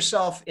imagine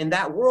yourself in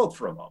that world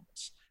for a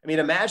moment.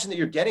 Imagine that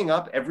you're getting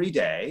up every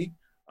day.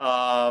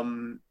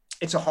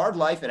 It's a hard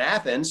life in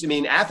Athens.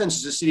 Athens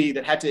is a city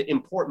that had to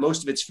import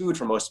most of its food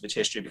for most of its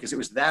history because it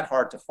was that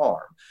hard to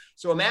farm.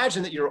 So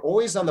imagine that you're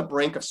always on the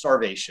brink of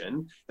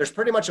starvation. There's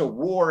pretty much a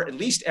war at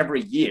least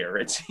every year.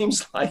 It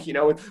seems like,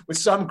 with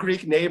some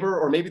Greek neighbor,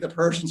 or maybe the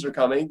Persians are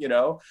coming, many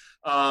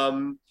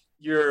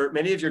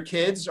of your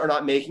kids are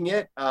not making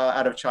it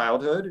out of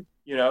childhood,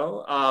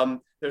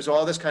 there's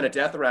all this kind of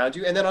death around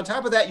you. And then on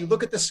top of that, you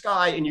look at the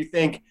sky and you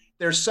think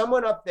there's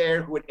someone up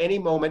there who at any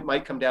moment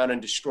might come down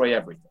and destroy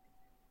everything.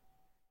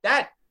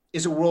 That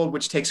is a world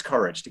which takes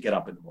courage to get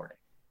up in the morning,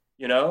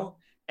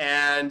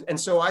 And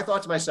so I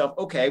thought to myself,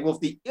 okay, well,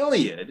 if the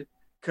Iliad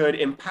could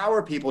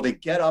empower people to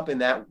get up in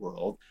that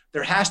world,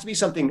 there has to be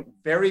something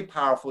very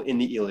powerful in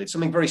the Iliad,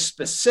 something very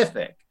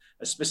specific,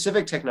 a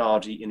specific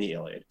technology in the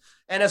Iliad.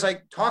 And as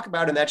I talk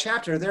about in that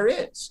chapter, there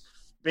is.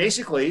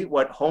 Basically,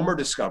 what Homer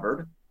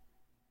discovered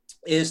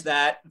is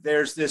that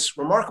there's this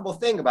remarkable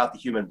thing about the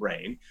human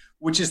brain,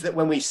 which is that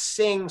when we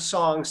sing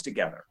songs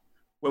together,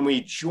 when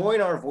we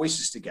join our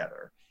voices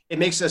together, it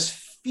makes us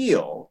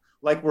feel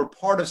like we're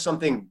part of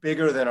something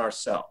bigger than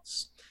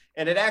ourselves.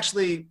 And it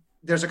actually,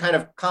 there's a kind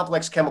of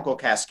complex chemical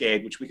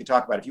cascade, which we could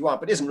talk about if you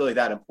want, but isn't really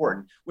that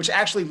important, which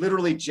actually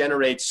literally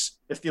generates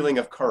the feeling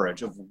of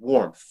courage, of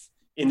warmth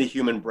in the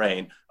human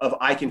brain, of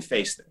I can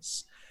face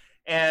this.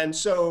 And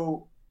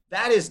so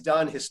that is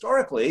done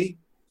historically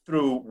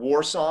through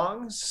war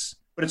songs,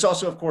 but it's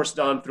also, of course,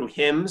 done through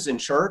hymns in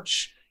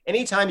church.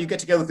 Anytime you get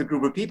together with a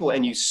group of people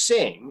and you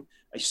sing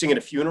at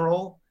a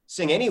funeral,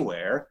 sing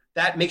anywhere,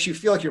 that makes you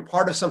feel like you're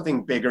part of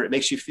something bigger. It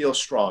makes you feel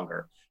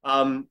stronger.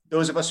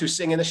 Those of us who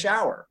sing in the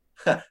shower,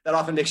 that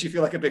often makes you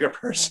feel like a bigger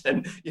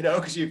person,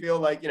 because you feel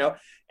like,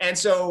 And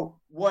so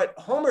what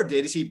Homer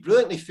did is he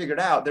brilliantly figured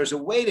out there's a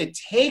way to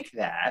take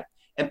that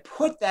and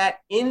put that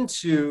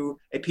into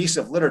a piece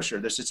of literature.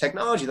 There's a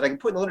technology that I can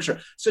put in the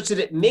literature such that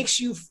it makes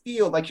you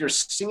feel like you're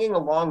singing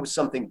along with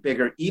something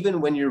bigger,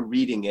 even when you're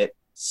reading it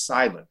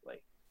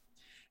silently.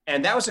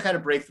 And that was the kind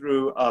of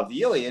breakthrough of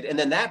the Iliad. And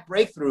then that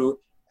breakthrough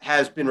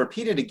has been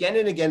repeated again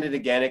and again and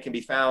again. It can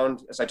be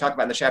found, as I talk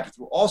about in the chapter,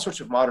 through all sorts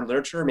of modern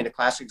literature. I mean, a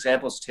classic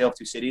example is Tale of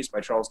Two Cities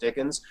by Charles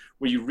Dickens,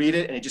 where you read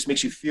it and it just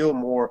makes you feel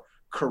more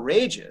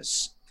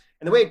courageous.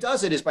 And the way it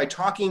does it is by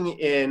talking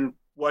in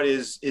what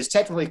is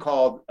technically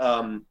called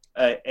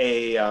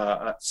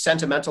a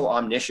sentimental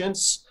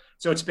omniscience.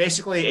 So it's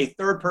basically a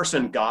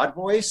third-person God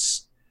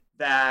voice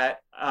that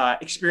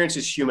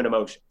experiences human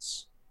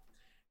emotions.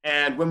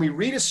 And when we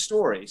read a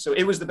story, so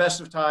it was the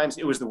best of times,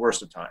 it was the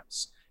worst of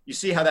times. You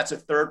see how that's a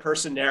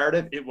third-person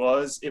narrative? It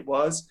was.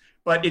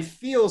 But it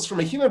feels from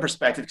a human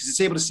perspective because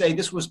it's able to say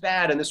this was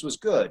bad and this was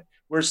good,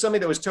 whereas somebody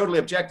that was totally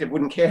objective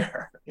wouldn't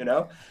care,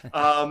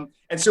 And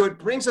so it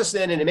brings us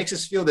in and it makes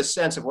us feel this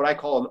sense of what I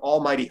call an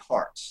almighty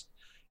heart.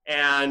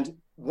 And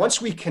once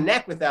we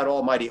connect with that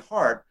almighty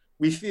heart,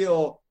 we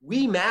feel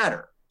we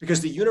matter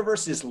because the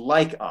universe is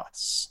like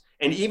us.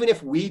 And even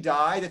if we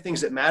die, the things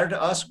that matter to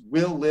us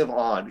will live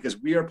on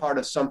because we are part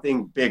of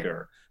something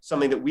bigger,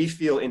 something that we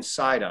feel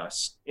inside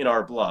us in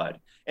our blood.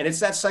 And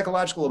it's that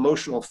psychological,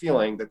 emotional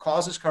feeling that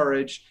causes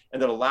courage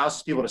and that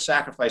allows people to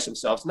sacrifice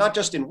themselves, not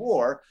just in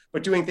war,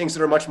 but doing things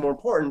that are much more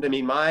important. I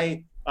mean,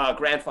 my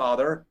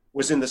grandfather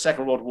was in the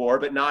Second World War,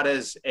 but not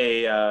as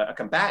a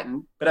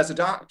combatant, but as a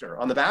doctor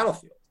on the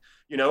battlefield.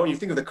 And you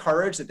think of the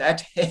courage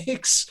that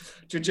takes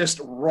to just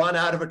run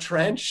out of a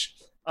trench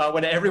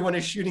when everyone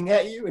is shooting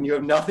at you and you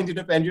have nothing to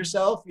defend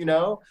yourself,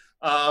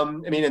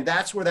 and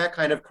that's where that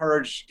kind of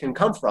courage can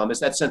come from,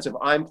 is that sense of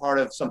I'm part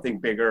of something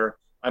bigger.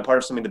 I'm part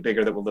of something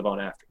bigger that will live on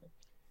after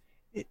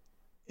me.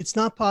 It's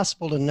not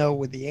possible to know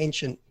with the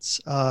ancients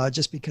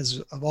just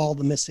because of all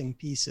the missing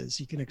pieces.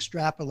 You can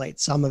extrapolate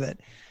some of it.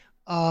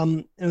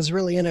 It was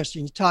really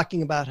interesting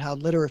talking about how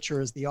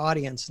literature is the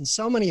audience, and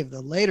so many of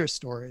the later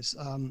stories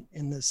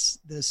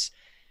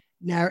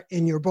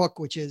in your book,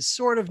 which is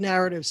sort of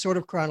narrative, sort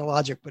of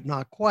chronologic, but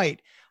not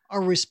quite,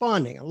 are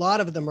responding. A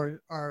lot of them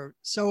are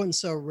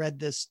so-and-so read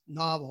this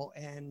novel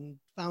and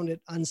found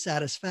it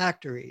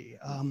unsatisfactory.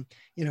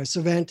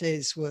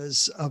 Cervantes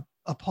was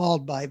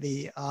appalled by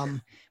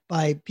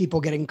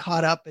people getting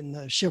caught up in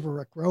the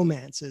chivalric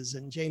romances,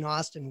 and Jane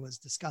Austen was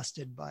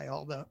disgusted by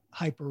all the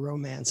hyper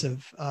romance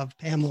of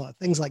Pamela,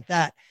 things like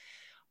that.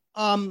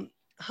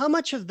 How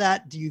much of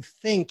that do you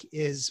think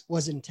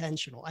was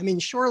intentional? I mean,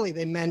 surely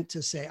they meant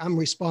to say, I'm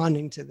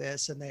responding to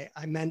this, and they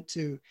meant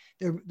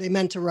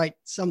to write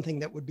something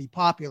that would be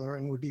popular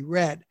and would be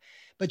read.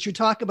 But you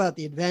talk about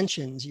the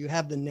inventions, you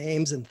have the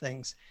names and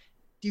things.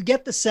 Do you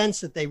get the sense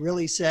that they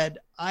really said,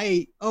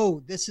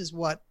 this is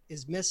what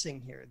is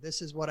missing here.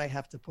 This is what I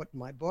have to put in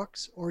my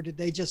books? Or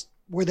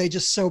were they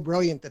just so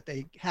brilliant that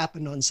they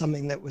happened on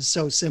something that was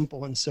so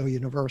simple and so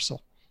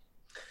universal?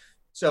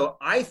 So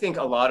I think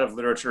a lot of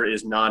literature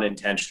is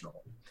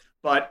non-intentional,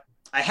 but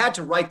I had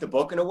to write the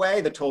book in a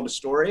way that told a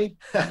story.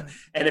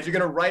 And if you're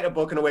going to write a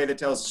book in a way that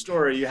tells a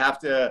story, you have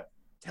to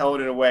tell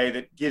it in a way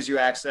that gives you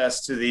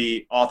access to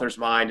the author's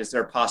mind as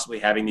they're possibly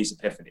having these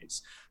epiphanies.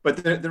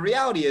 But the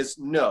reality is,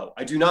 no,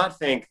 I do not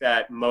think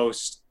that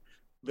most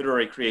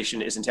literary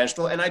creation is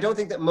intentional. And I don't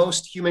think that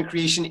most human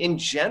creation in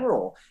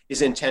general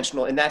is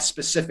intentional in that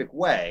specific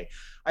way.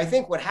 I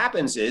think what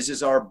happens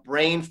is our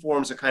brain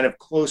forms a kind of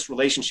close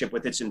relationship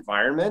with its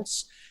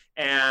environments.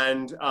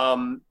 And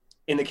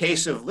in the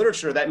case of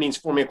literature, that means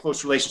forming a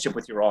close relationship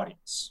with your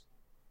audience.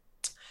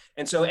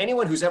 And so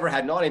anyone who's ever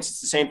had an audience,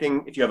 it's the same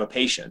thing if you have a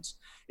patient,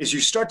 is you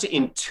start to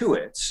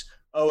intuit,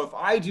 if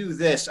I do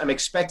this, I'm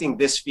expecting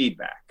this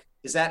feedback.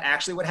 Is that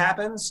actually what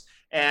happens?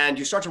 And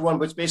you start to run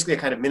what's basically a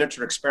kind of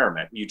miniature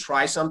experiment. You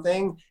try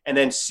something and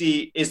then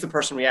see, is the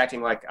person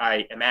reacting like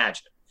I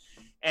imagine?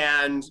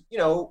 And,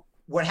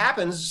 what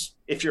happens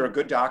if you're a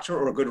good doctor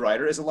or a good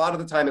writer is a lot of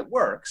the time it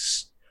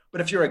works.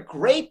 But if you're a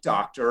great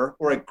doctor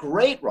or a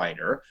great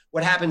writer,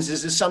 what happens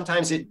is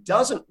sometimes it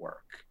doesn't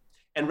work.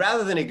 And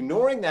rather than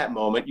ignoring that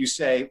moment, you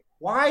say,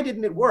 why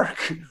didn't it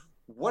work?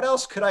 What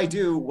else could I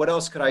do? What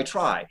else could I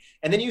try?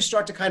 And then you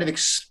start to kind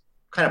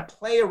of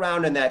play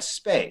around in that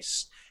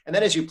space. And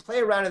then as you play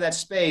around in that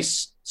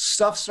space,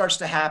 stuff starts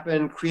to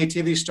happen,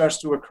 creativity starts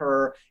to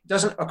occur. It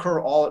doesn't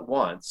occur all at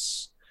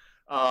once.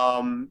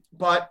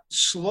 But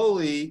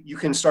slowly you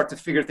can start to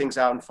figure things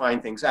out and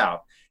find things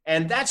out.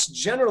 And that's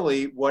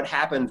generally what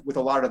happened with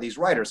a lot of these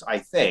writers, I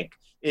think,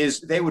 is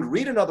they would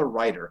read another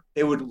writer.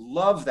 They would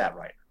love that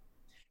writer.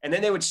 And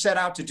then they would set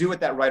out to do what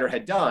that writer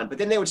had done. But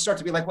then they would start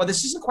to be like, well,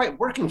 this isn't quite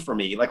working for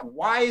me. Like,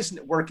 why isn't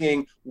it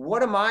working?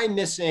 What am I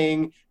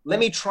missing? Let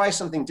me try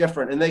something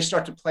different. And they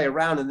start to play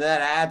around, and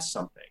that adds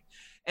something.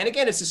 And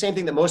again, it's the same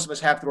thing that most of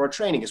us have through our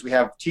training is we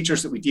have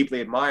teachers that we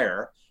deeply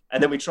admire,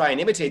 and then we try and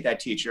imitate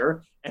that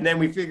teacher. And then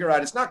we figure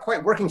out it's not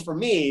quite working for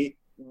me.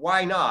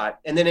 Why not?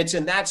 And then it's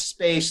in that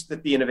space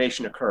that the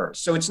innovation occurs.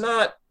 So it's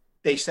not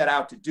they set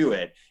out to do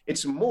it.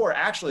 It's more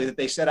actually that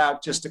they set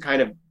out just to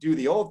kind of do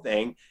the old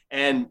thing,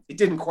 and it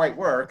didn't quite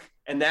work.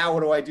 And now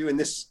what do I do in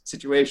this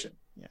situation?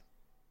 Yeah,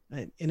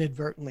 I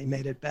inadvertently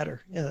made it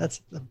better. Yeah,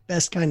 that's the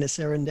best kind of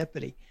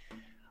serendipity.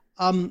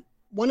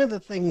 One of the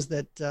things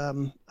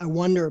that I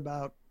wonder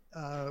about,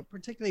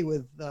 particularly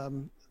with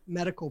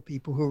medical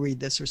people who read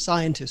this or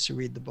scientists who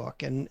read the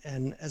book,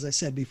 and as I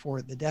said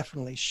before, they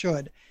definitely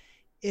should,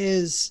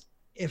 is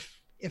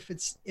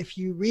if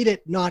you read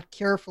it not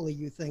carefully,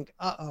 you think,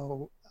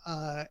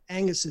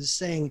 Angus is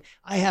saying,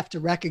 I have to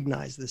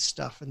recognize this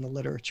stuff in the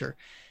literature.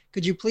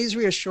 Could you please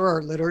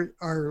reassure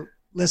our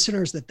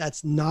listeners that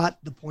that's not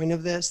the point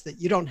of this,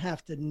 that you don't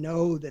have to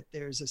know that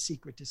there's a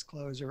secret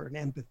disclosure or an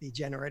empathy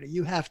generator.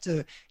 You have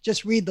to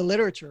just read the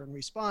literature and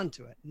respond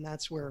to it. And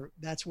that's where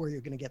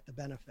you're going to get the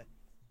benefit.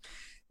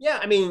 Yeah,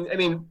 I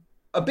mean,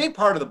 a big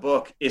part of the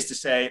book is to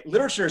say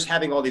literature is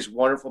having all these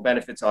wonderful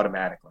benefits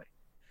automatically.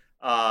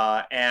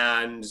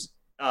 And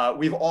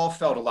we've all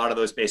felt a lot of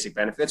those basic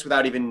benefits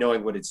without even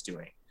knowing what it's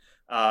doing.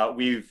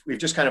 We've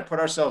just kind of put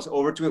ourselves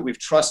over to it. We've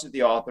trusted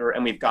the author,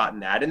 and we've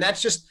gotten that. And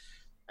that's just,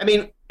 I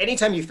mean,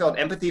 anytime you felt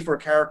empathy for a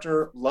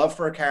character, love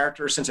for a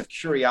character, sense of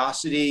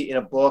curiosity in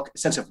a book, a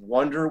sense of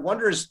wonder.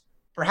 Wonder is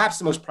perhaps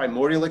the most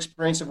primordial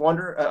experience of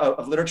wonder,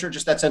 of literature,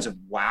 just that sense of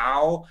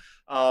wow.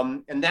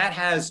 And that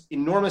has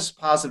enormous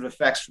positive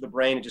effects for the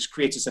brain. It just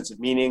creates a sense of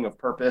meaning, of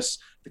purpose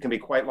that can be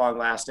quite long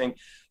lasting.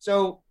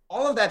 So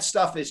all of that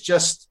stuff is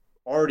just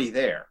already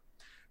there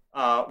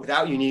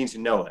without you needing to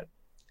know it.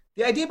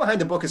 The idea behind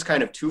the book is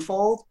kind of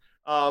twofold.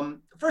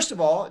 First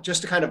of all,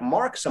 just to kind of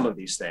mark some of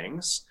these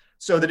things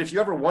so that if you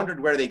ever wondered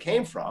where they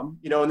came from,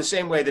 in the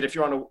same way that if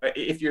you're on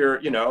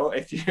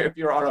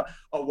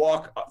a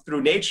walk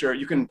through nature,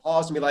 you can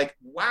pause and be like,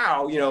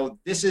 wow,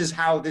 this is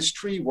how this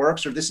tree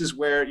works, or this is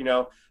where,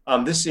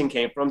 this thing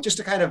came from, just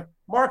to kind of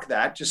mark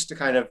that, just to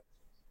kind of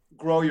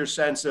grow your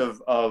sense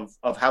of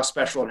how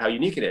special and how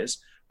unique it is.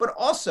 But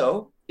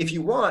also, if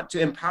you want, to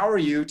empower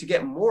you to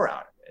get more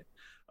out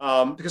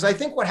of it. Because I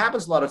think what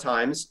happens a lot of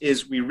times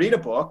is we read a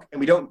book and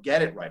we don't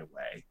get it right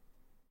away.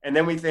 And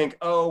then we think,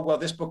 oh, well,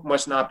 this book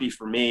must not be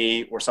for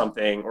me or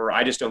something, or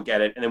I just don't get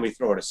it. And then we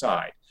throw it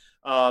aside.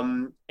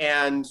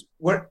 And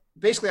what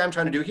basically I'm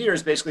trying to do here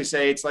is basically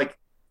say, it's like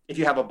if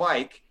you have a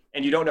bike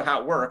and you don't know how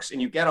it works and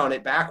you get on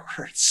it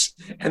backwards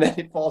and then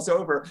it falls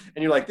over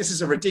and you're like, this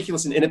is a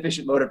ridiculous and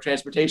inefficient mode of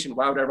transportation.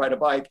 Why would I ride a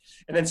bike?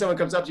 And then someone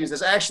comes up to you and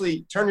says,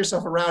 actually turn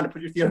yourself around and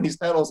put your feet on these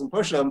pedals and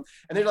push them.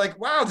 And they're like,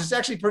 wow, this is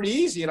actually pretty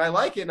easy. And I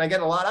like it. And I get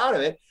a lot out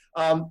of it.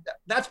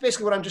 That's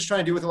basically what I'm just trying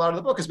to do with a lot of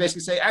the book, is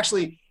basically say,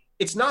 actually,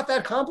 it's not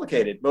that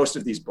complicated, most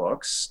of these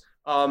books.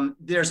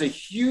 There's a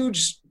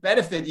huge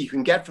benefit you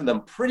can get from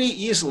them pretty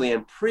easily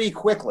and pretty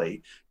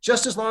quickly,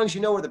 just as long as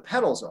you know where the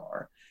pedals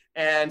are.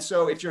 And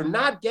so if you're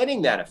not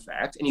getting that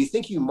effect and you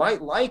think you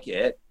might like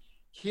it,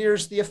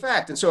 here's the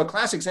effect. And so a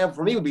classic example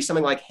for me would be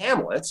something like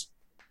Hamlet.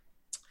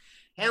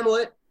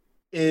 Hamlet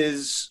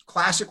is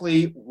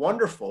classically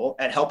wonderful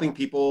at helping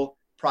people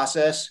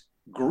process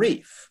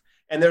grief.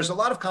 And there's a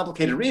lot of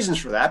complicated reasons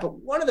for that. But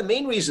one of the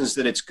main reasons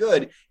that it's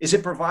good is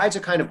it provides a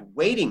kind of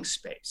waiting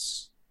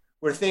space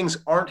where things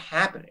aren't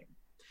happening.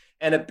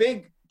 And a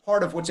big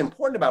part of what's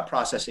important about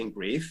processing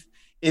grief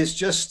is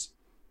just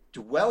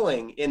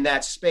dwelling in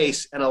that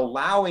space and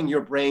allowing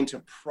your brain to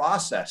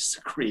process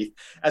grief,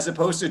 as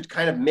opposed to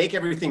kind of make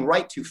everything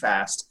right too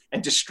fast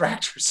and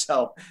distract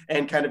yourself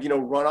and kind of,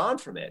 run on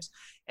from it.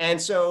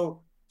 And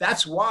so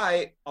that's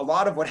why a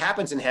lot of what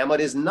happens in Hamlet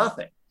is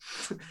nothing.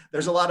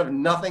 There's a lot of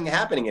nothing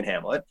happening in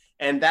Hamlet,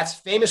 and that's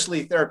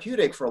famously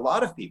therapeutic for a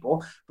lot of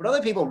people. But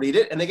other people read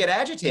it and they get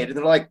agitated.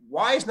 They're like,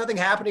 why is nothing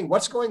happening?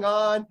 What's going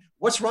on?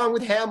 What's wrong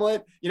with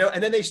Hamlet?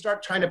 And then they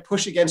start trying to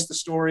push against the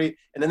story,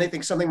 and then they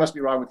think something must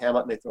be wrong with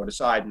Hamlet and they throw it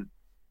aside. And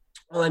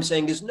all I'm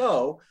saying is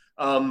no,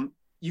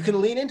 you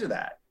can lean into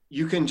that.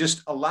 You can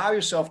just allow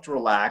yourself to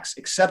relax,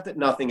 accept that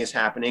nothing is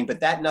happening, but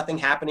that nothing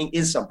happening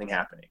is something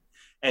happening.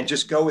 And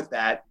just go with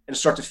that and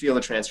start to feel the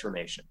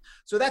transformation.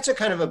 So that's a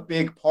kind of a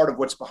big part of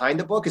what's behind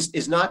the book,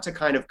 is not to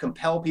kind of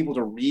compel people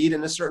to read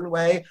in a certain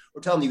way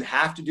or tell them you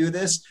have to do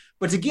this,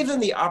 but to give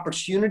them the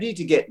opportunity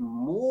to get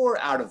more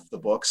out of the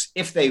books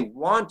if they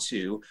want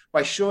to,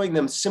 by showing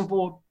them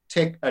simple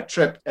tips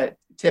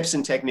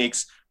and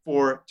techniques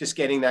for just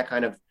getting that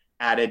kind of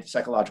added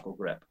psychological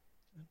grip.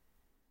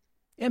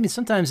 Yeah, I mean,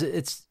 sometimes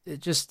it's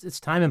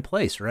time and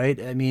place, right?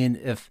 I mean,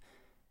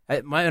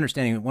 my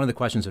understanding, one of the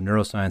questions of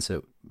neuroscience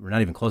that we're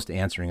not even close to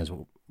answering is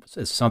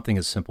something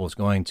as simple as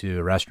going to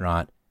a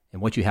restaurant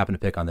and what you happen to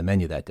pick on the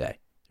menu that day.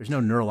 There's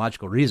no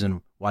neurological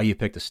reason why you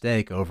picked a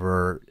steak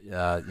over,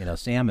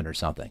 salmon or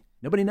something.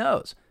 Nobody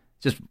knows.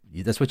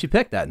 that's what you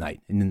pick that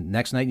night. And the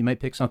next night you might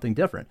pick something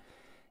different.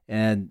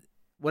 And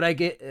what I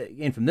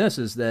gain from this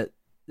is that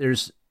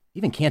there's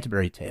even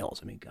Canterbury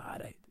Tales. I mean,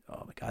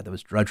 oh my God, that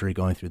was drudgery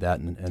going through that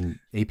in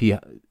AP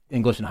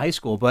English in high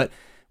school. But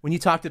when you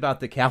talked about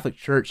the Catholic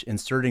Church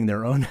inserting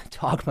their own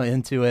dogma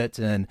into it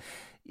and,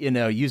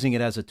 using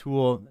it as a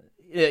tool,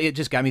 it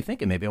just got me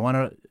thinking, maybe I want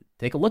to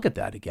take a look at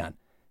that again.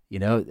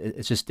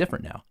 It's just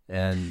different now.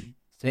 And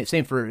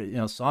same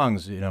for,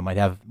 songs, might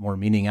have more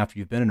meaning after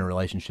you've been in a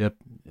relationship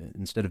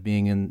instead of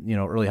being in,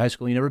 early high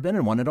school. You've never been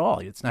in one at all.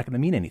 It's not going to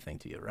mean anything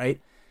to you, right?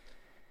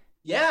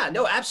 Yeah,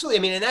 no, absolutely.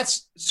 I mean, and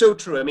that's so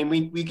true. I mean,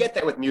 we get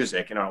that with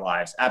music in our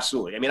lives.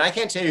 Absolutely. I mean, I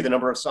can't tell you the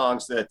number of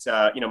songs that,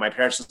 my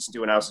parents listened to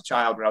when I was a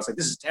child, where I was like,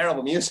 this is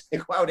terrible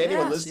music. Why would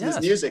anyone listen to this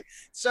music?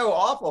 It's so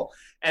awful.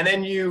 And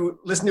then you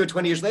listen to it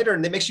 20 years later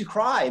and it makes you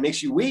cry. It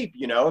makes you weep,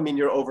 I mean,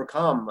 you're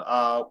overcome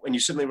when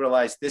you suddenly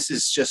realize this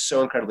is just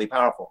so incredibly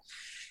powerful.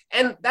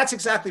 And that's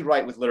exactly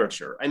right with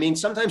literature. I mean,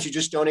 sometimes you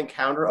just don't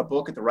encounter a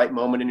book at the right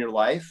moment in your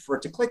life for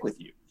it to click with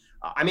you.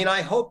 I mean,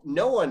 I hope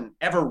no one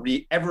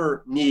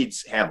ever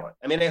needs Hamlet.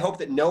 I mean, I hope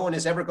that no one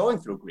is ever going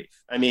through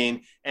grief. I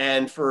mean,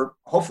 and for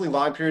hopefully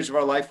long periods of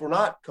our life, we're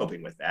not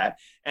coping with that.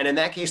 And in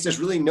that case, there's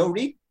really no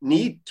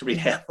need to read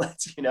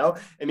Hamlet.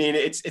 I mean,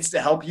 it's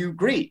to help you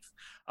grieve.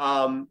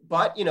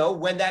 But,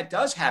 when that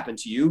does happen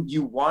to you,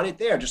 you want it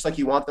there, just like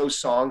you want those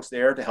songs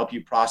there to help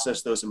you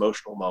process those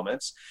emotional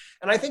moments.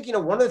 And I think,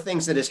 one of the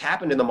things that has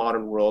happened in the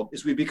modern world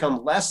is we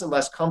become less and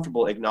less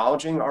comfortable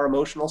acknowledging our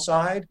emotional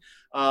side.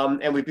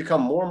 And we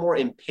become more and more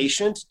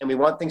impatient, and we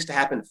want things to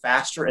happen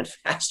faster and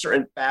faster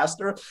and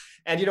faster.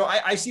 And,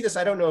 I see this,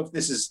 I don't know if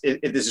this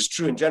is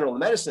true in general in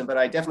medicine, but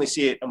I definitely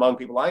see it among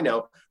people I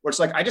know, where it's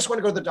like, I just want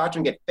to go to the doctor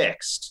and get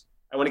fixed.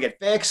 I want to get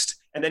fixed.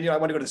 And then, I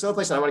want to go to this other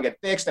place and I want to get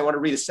fixed. I want to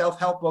read a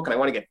self-help book and I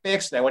want to get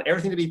fixed and I want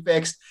everything to be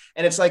fixed.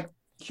 And it's like,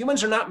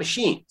 humans are not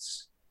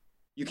machines.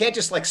 You can't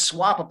just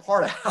swap a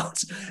part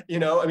out,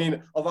 I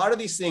mean, a lot of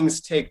these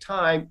things take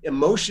time.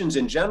 Emotions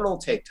in general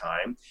take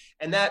time.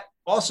 And that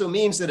also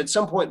means that at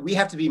some point we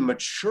have to be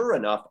mature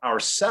enough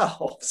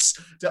ourselves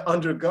to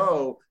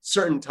undergo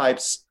certain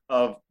types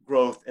of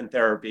growth and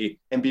therapy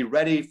and be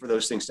ready for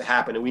those things to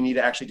happen. And we need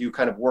to actually do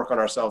kind of work on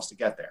ourselves to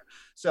get there.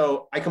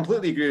 So I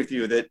completely agree with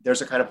you that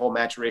there's a kind of whole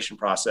maturation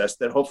process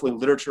that hopefully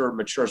literature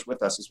matures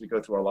with us as we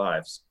go through our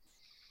lives.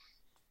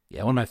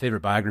 Yeah, one of my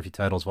favorite biography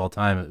titles of all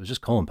time, it was just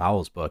Colin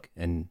Powell's book,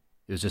 and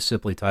it was just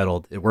simply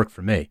titled, "It Worked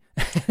for Me."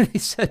 he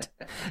said,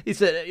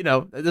 this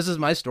is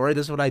my story,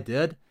 this is what I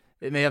did.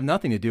 It may have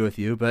nothing to do with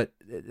you, but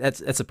that's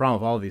the problem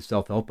with all of these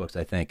self-help books,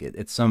 I think.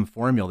 It's some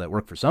formula that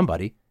worked for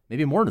somebody,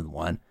 maybe more than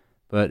one,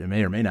 but it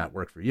may or may not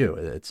work for you.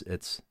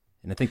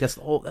 And I think that's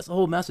the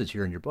whole message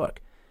here in your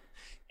book.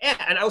 Yeah,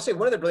 and I will say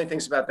one of the brilliant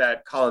things about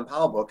that Colin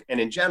Powell book, and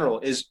in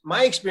general, is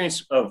my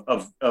experience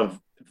of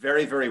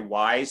very, very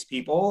wise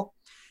people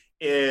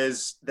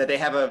is that they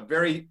have a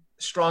very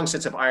strong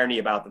sense of irony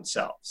about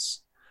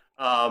themselves,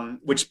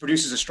 which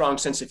produces a strong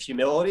sense of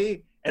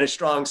humility and a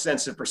strong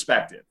sense of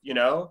perspective,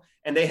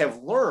 and they have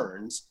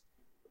learned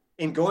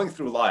in going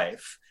through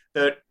life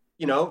that,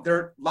 there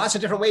are lots of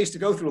different ways to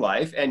go through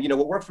life, and,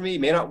 what worked for me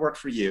may not work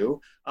for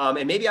you.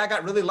 And maybe I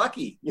got really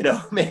lucky,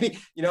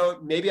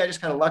 maybe I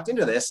just kind of lucked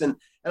into this. And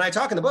I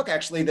talk in the book,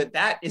 actually,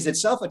 that is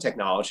itself a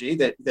technology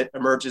that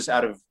emerges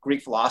out of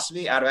Greek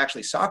philosophy, out of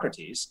actually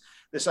Socrates,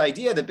 this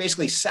idea that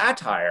basically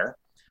satire,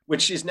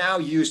 which is now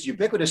used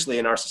ubiquitously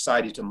in our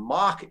society to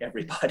mock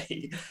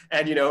everybody.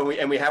 And,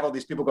 we have all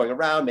these people going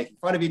around making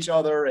fun of each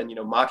other and,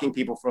 mocking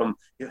people from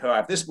who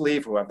have this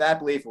belief or who have that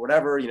belief or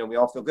whatever. We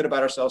all feel good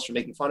about ourselves for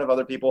making fun of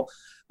other people.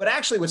 But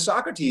actually what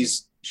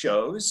Socrates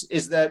shows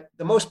is that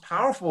the most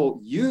powerful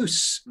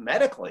use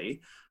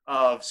medically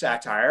of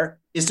satire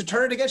is to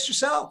turn it against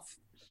yourself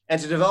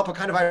and to develop a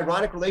kind of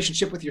ironic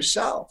relationship with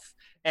yourself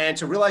and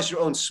to realize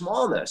your own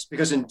smallness,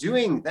 because in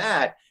doing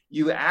that,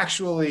 you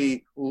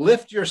actually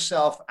lift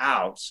yourself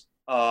out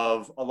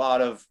of a lot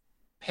of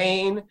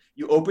pain.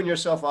 You open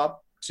yourself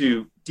up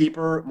to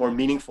deeper, more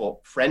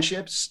meaningful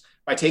friendships.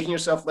 By taking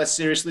yourself less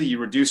seriously, you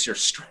reduce your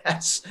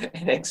stress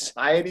and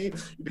anxiety.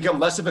 You become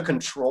less of a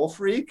control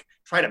freak,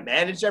 trying to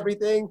manage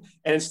everything.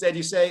 And instead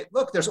you say,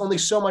 look, there's only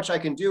so much I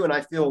can do. And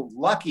I feel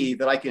lucky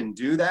that I can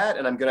do that.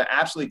 And I'm going to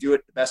absolutely do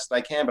it the best that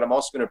I can, but I'm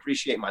also going to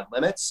appreciate my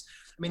limits.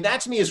 I mean,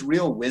 that to me is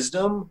real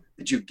wisdom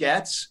that you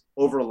get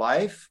over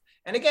life.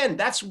 And again,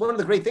 that's one of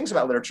the great things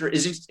about literature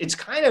is it's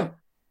kind of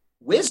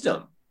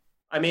wisdom.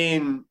 I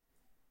mean,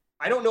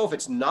 I don't know if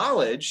it's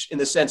knowledge in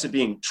the sense of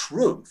being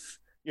truth.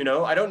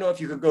 I don't know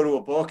if you could go to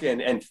a book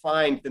and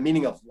find the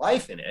meaning of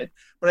life in it,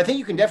 but I think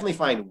you can definitely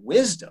find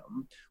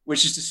wisdom,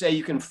 which is to say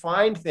you can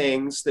find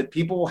things that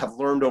people have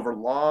learned over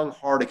long,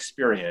 hard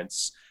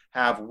experience,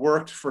 have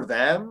worked for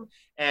them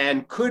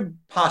and could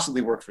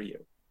possibly work for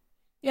you.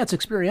 Yeah, it's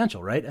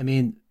experiential, right? I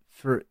mean,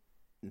 for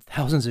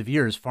thousands of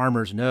years,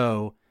 farmers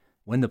know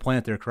when to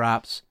plant their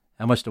crops,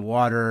 how much to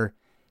water.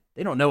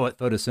 They don't know what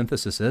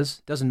photosynthesis is.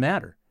 It doesn't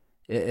matter.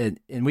 And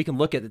we can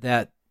look at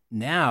that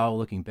now,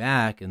 looking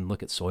back, and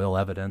look at soil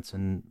evidence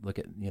and look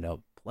at,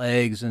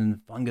 plagues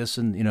and fungus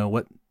and,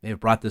 what may have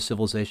brought this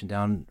civilization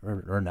down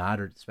or not,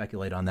 or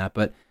speculate on that,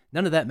 but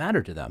none of that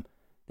mattered to them.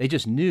 They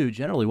just knew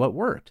generally what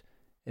worked.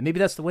 And maybe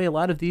that's the way a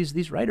lot of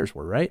these writers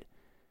were, right?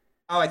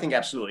 Oh, I think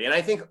absolutely. And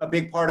I think a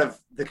big part of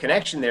the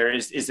connection there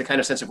is the kind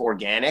of sense of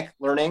organic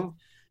learning,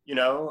 you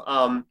know?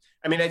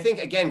 I mean, I think,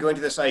 again, going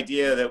to this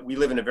idea that we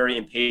live in a very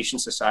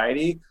impatient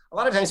society, a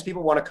lot of times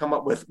people want to come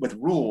up with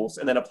rules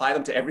and then apply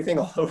them to everything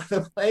all over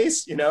the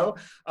place, you know,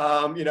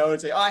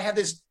 and say, oh, I have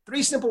these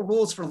 3 simple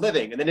rules for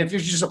living. And then if you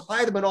just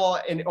apply them in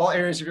all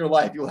areas of your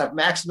life, you'll have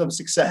maximum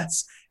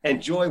success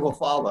and joy will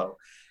follow.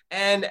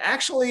 And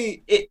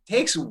actually, it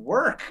takes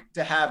work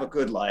to have a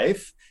good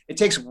life. It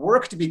takes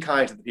work to be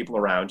kind to the people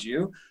around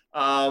you.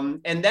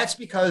 And that's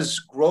because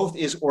growth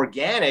is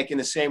organic in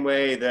the same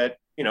way that,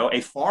 you know,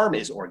 a farm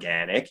is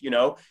organic. You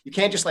know, you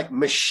can't just like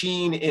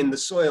machine in the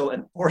soil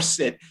and force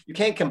it. You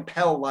can't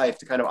compel life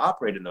to kind of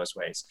operate in those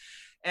ways.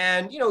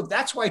 And, you know,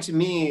 that's why to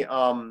me,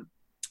 the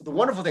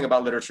wonderful thing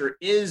about literature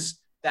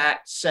is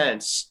that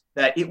sense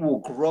that it will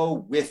grow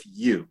with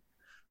you.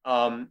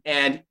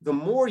 And the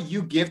more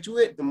you give to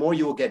it, the more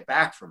you will get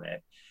back from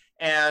it.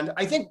 And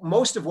I think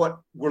most of what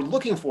we're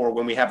looking for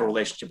when we have a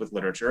relationship with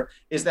literature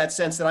is that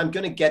sense that I'm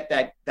going to get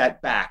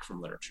that back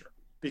from literature,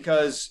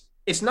 because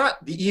it's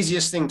not the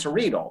easiest thing to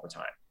read all the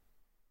time.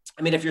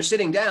 I mean, if you're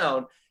sitting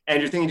down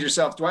and you're thinking to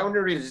yourself, do I want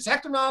to read a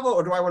detective novel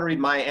or do I want to read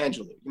Maya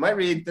Angelou? You might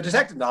read the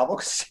detective novel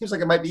because it seems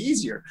like it might be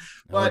easier.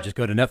 Or just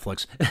go to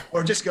Netflix.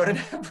 Or just go to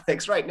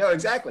Netflix, right? No,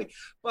 exactly.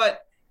 But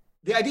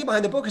the idea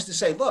behind the book is to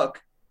say,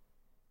 look,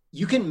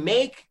 you can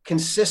make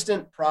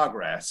consistent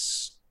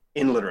progress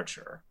in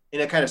literature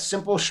in a kind of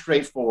simple,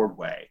 straightforward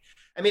way.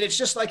 I mean, it's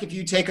just like if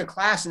you take a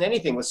class in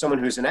anything with someone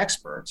who's an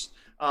expert,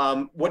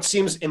 what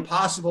seems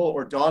impossible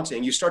or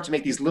daunting, you start to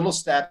make these little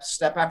steps,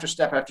 step after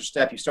step after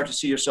step. You start to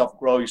see yourself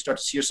grow. You start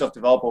to see yourself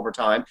develop over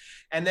time.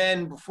 And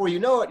then before you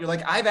know it, you're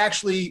like, I've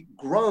actually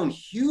grown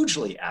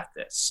hugely at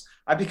this.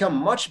 I've become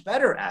much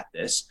better at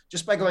this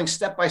just by going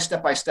step by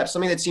step by step.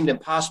 Something that seemed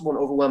impossible and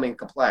overwhelming and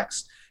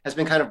complex has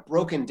been kind of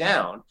broken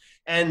down.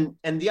 And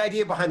the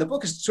idea behind the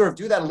book is to sort of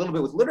do that a little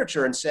bit with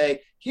literature and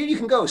say, here you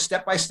can go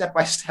step by step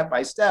by step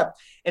by step.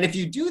 And if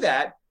you do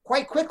that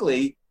quite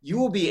quickly, you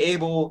will be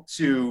able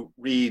to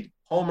read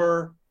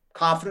Homer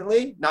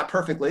confidently, not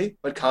perfectly,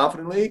 but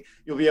confidently.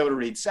 You'll be able to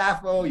read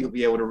Sappho. You'll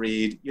be able to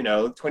read,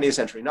 20th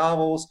century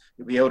novels.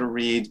 You'll be able to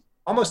read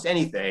almost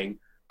anything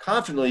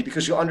confidently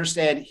because you'll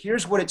understand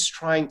here's what it's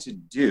trying to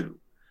do.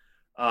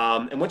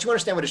 And once you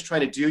understand what it's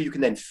trying to do, you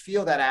can then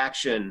feel that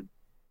action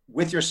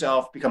with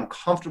yourself, become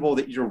comfortable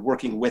that you're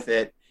working with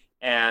it,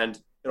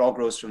 and it all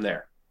grows from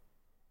there.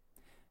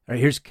 All right,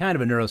 here's kind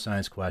of a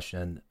neuroscience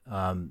question.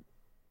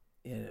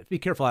 Be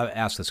careful how I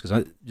ask this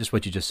because just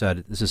what you just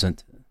said, this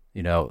isn't,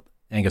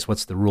 Angus,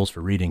 what's the rules for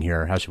reading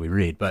here? How should we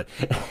read? But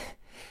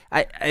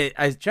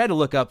I tried to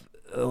look up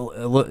a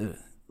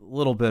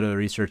little bit of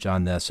research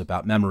on this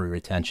about memory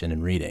retention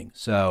and reading.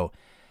 So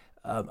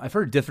I've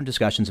heard different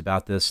discussions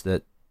about this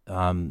that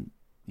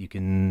you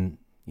can,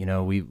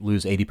 we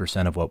lose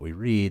 80% of what we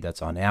read.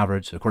 That's on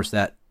average. So of course,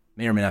 that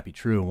may or may not be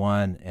true,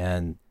 one,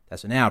 and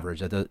that's an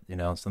average. That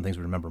some things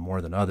we remember more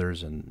than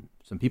others, and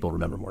some people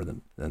remember more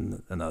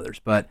than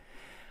others. But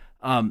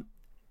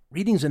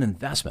reading's an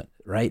investment,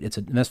 right? It's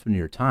an investment in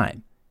your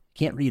time.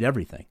 You can't read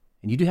everything.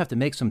 And you do have to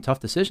make some tough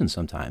decisions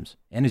sometimes.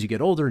 And as you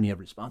get older and you have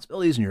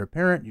responsibilities and you're a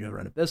parent, you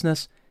run a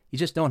business, you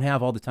just don't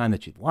have all the time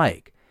that you'd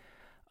like.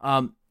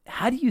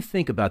 How do you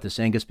think about this,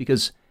 Angus?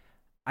 Because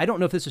I don't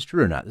know if this is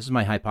true or not. This is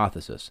my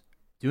hypothesis.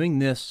 Doing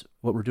this,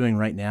 what we're doing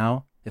right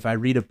now, if I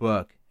read a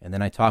book and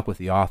then I talk with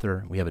the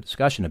author, we have a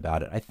discussion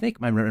about it, I think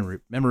my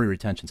memory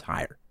retention's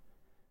higher.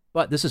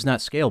 But this is not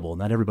scalable.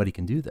 Not everybody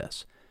can do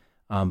this.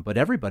 But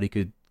everybody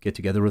could get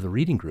together with a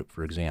reading group,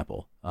 for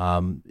example.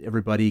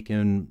 Everybody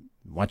can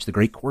watch the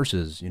great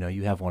courses.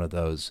 You have one of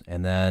those.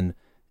 And then,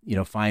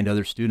 find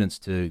other students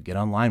to get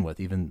online with,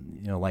 even,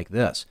 like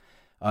this.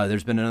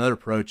 There's been another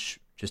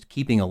approach, just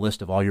keeping a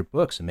list of all your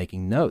books and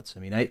making notes. I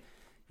mean,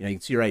 you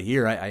can see right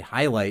here, I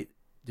highlight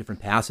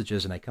different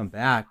passages and I come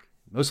back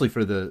mostly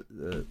for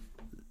the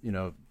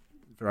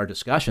for our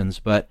discussions,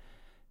 but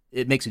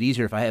it makes it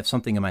easier if I have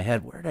something in my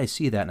head, where did I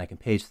see that? And I can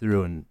page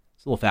through and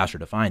it's a little faster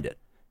to find it.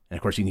 And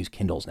of course you can use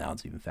Kindles now,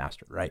 it's even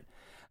faster, right?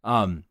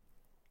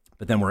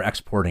 But then we're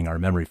exporting our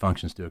memory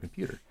functions to a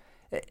computer.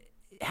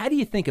 How do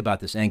you think about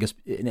this, Angus?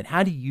 And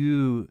how do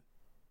you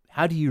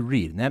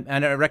read?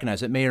 And I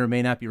recognize it may or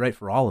may not be right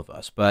for all of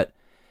us, but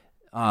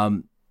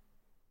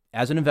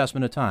as an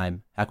investment of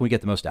time, how can we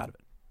get the most out of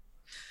it?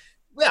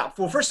 Well,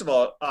 first of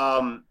all,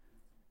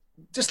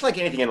 just like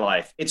anything in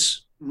life,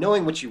 it's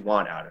knowing what you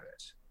want out of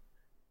it.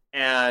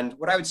 And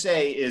what I would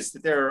say is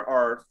that there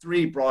are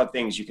 3 broad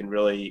things you can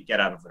really get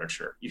out of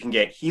literature. You can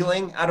get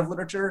healing out of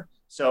literature.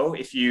 So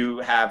if you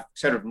have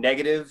sort of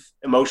negative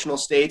emotional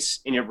states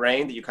in your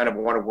brain that you kind of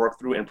want to work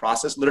through and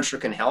process, literature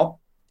can help.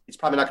 It's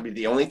probably not going to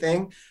be the only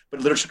thing,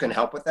 but literature can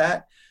help with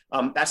that.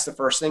 That's the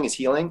first thing, is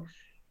healing.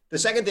 The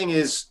second thing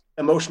is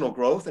emotional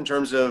growth, in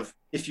terms of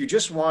if you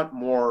just want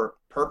more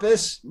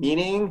purpose,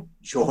 meaning,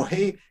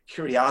 joy,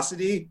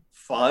 curiosity,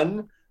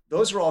 fun,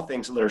 those are all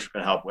things that literature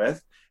can help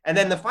with. And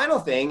then the final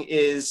thing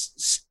is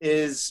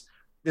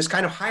this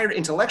kind of higher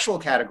intellectual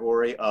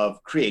category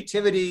of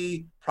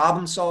creativity,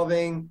 problem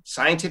solving,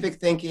 scientific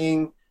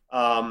thinking,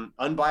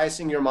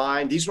 unbiasing your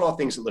mind. These are all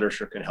things that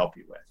literature can help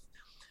you with.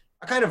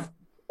 A kind of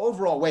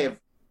overall way of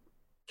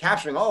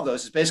capturing all of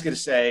those is basically to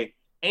say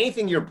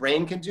anything your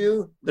brain can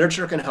do,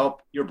 literature can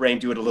help your brain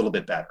do it a little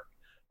bit better.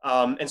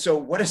 And so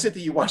what is it that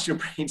you want your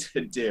brain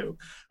to do?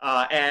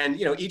 And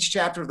each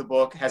chapter of the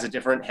book has a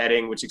different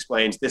heading, which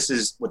explains this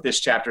is what this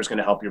chapter is going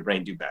to help your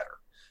brain do better.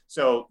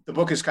 So the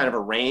book is kind of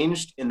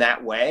arranged in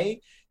that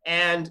way.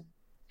 And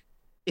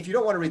if you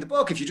don't want to read the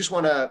book, if you just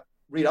want to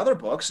read other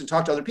books and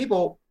talk to other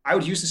people, I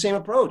would use the same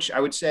approach.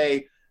 I would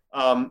say,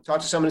 talk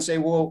to someone and say,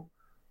 well,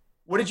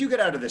 what did you get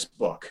out of this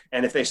book?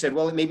 And if they said,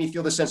 well, it made me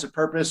feel this sense of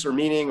purpose or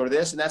meaning or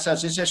this, and that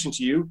sounds interesting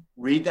to you,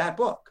 read that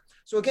book.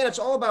 So again, it's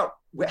all about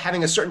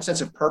having a certain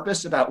sense of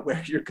purpose about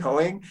where you're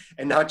going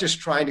and not just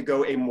trying to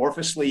go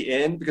amorphously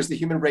in, because the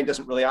human brain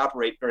doesn't really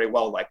operate very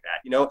well like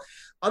that.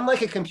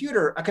 Unlike a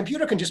computer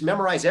can just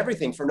memorize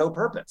everything for no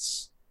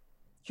purpose.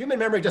 Human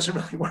memory doesn't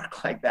really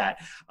work like that.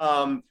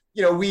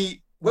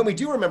 When we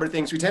do remember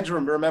things, we tend to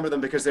remember them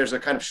because there's a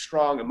kind of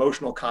strong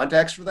emotional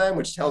context for them,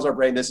 which tells our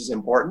brain this is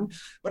important.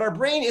 But our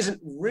brain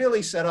isn't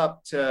really set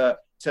up to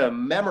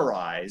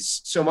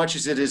memorize so much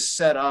as it is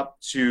set up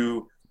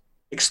to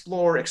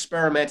explore,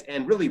 experiment,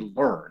 and really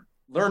learn.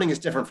 Learning is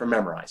different from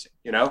memorizing,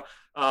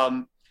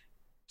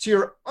 To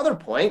your other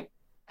point,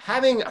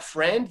 having a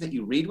friend that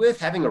you read with,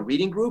 having a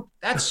reading group,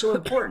 that's so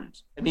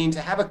important. I mean, to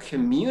have a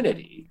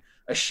community,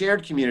 a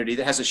shared community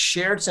that has a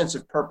shared sense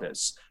of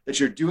purpose, that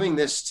you're doing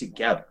this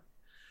together.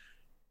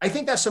 I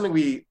think that's something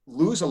we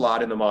lose a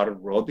lot in the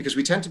modern world because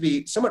we tend to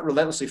be somewhat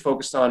relentlessly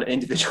focused on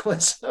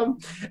individualism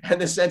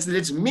and the sense that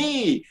it's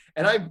me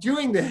and I'm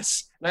doing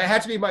this and I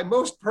have to be my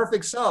most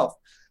perfect self.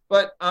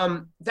 But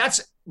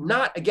that's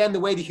not, again, the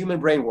way the human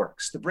brain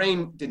works. The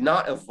brain did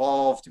not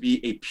evolve to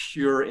be a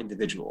pure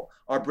individual.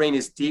 Our brain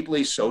is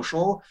deeply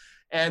social.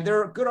 And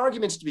there are good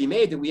arguments to be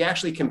made that we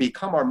actually can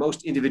become our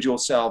most individual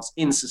selves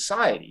in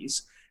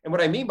societies. And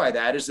what I mean by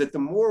that is that the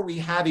more we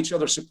have each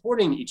other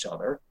supporting each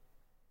other,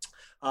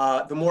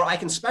 the more I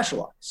can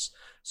specialize.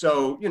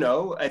 So,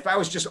 if I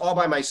was just all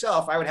by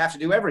myself, I would have to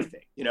do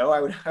everything. I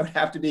would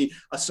have to be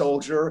a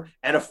soldier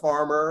and a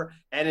farmer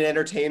and an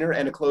entertainer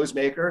and a clothes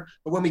maker.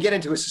 But when we get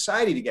into a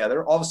society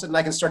together, all of a sudden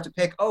I can start to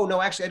pick, oh,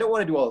 no, actually, I don't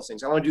want to do all those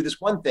things. I want to do this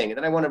one thing. And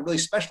then I want to really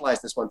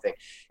specialize this one thing.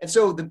 And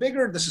so the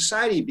bigger the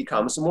society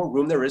becomes, the more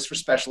room there is for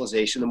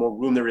specialization, the more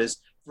room there is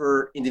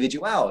for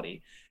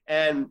individuality.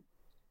 And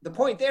the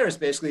point there is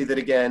basically that,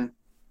 again,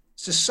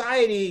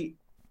 society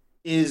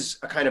is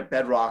a kind of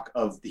bedrock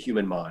of the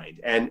human mind.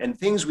 And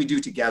things we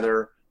do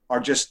together are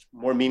just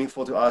more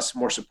meaningful to us,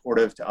 more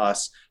supportive to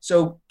us.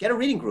 So get a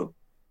reading group,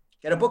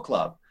 get a book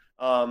club,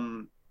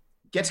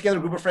 get together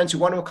a group of friends who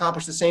want to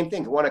accomplish the same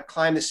thing, who want to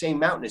climb the same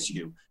mountain as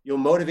you. You'll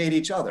motivate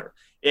each other.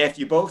 If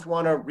you both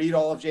want to read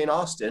all of Jane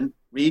Austen,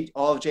 read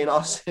all of Jane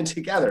Austen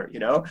together. If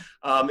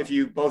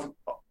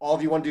all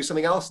of you want to do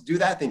something else, do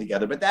that thing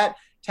together. But that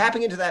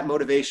tapping into that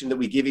motivation that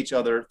we give each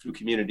other through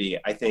community,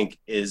 I think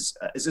is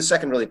a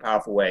second really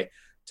powerful way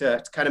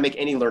to kind of make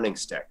any learning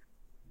stick.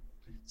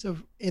 So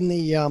in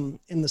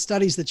the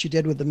studies that you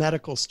did with the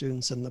medical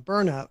students and the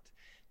burnout,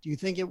 do you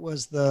think it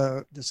was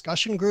the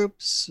discussion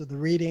groups, the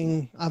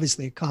reading,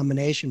 obviously a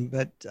combination,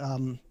 but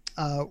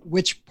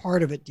which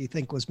part of it do you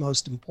think was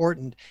most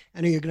important?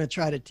 And are you going to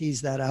try to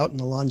tease that out in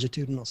the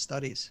longitudinal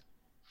studies?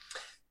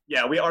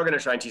 Yeah, we are going to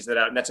try and tease that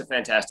out. And that's a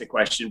fantastic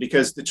question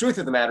because the truth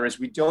of the matter is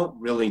we don't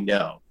really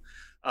know.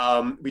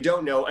 We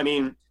don't know. I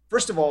mean,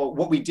 first of all,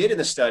 what we did in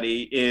the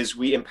study is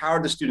we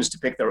empowered the students to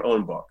pick their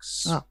own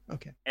books. Oh,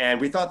 okay. And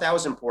we thought that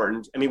was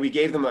important. I mean, we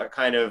gave them a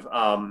kind of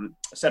a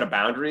set of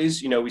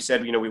boundaries. We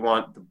said, we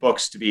want the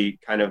books to be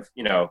kind of,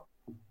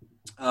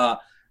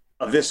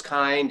 of this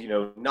kind,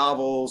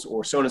 novels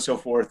or so on and so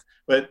forth.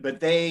 But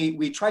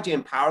we tried to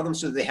empower them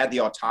so that they had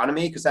the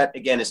autonomy, because that,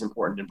 again, is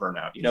important in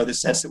burnout, the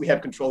sense that we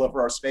have control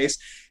over our space.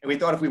 And we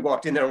thought if we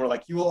walked in there and we're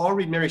like, you will all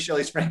read Mary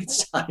Shelley's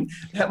Frankenstein,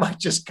 that might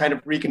just kind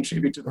of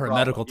recontribute to the problem. Or a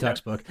medical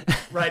textbook.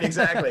 Right,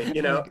 exactly.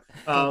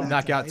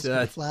 Knock out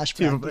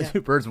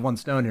two birds with one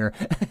stone here.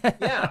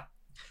 Yeah.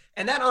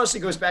 And that honestly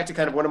goes back to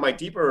kind of one of my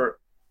deeper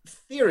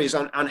theories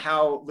on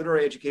how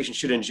literary education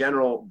should in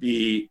general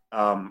be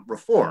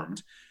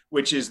reformed,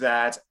 which is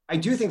that I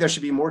do think there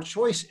should be more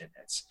choice in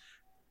it.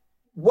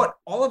 What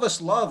all of us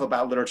love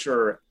about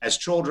literature as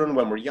children,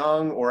 when we're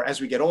young, or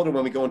as we get older,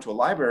 when we go into a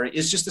library,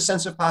 is just a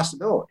sense of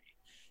possibility.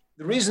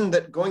 The reason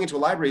that going into a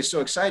library is so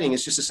exciting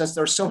is just a sense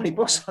there are so many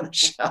books on the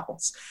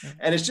shelves.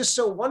 And it's just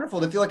so wonderful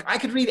to feel like I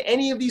could read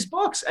any of these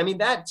books. I mean,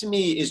 that to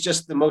me is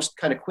just the most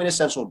kind of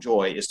quintessential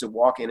joy, is to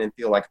walk in and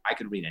feel like I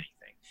could read anything.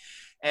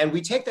 And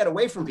we take that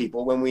away from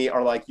people when we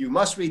are like, you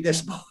must read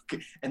this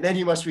book, and then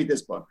you must read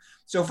this book.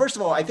 So first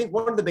of all, I think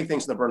one of the big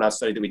things in the burnout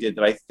study that we did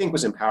that I think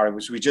was empowering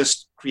was we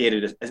just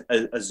created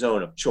a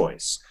zone of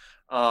choice.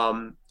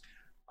 I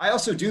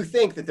also do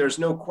think that there's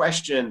no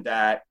question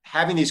that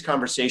having these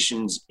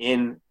conversations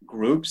in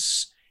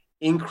groups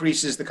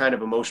increases the kind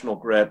of emotional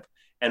grip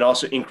and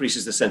also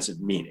increases the sense of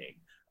meaning.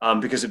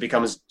 Because it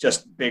becomes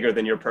just bigger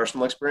than your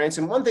personal experience.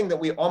 And one thing that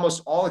we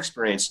almost all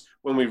experience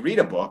when we read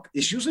a book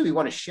is usually we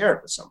want to share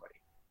it with somebody.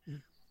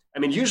 I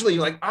mean, usually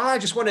you're like, I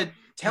just want to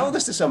tell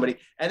this to somebody.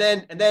 And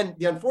then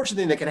the unfortunate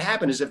thing that can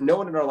happen is if no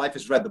one in our life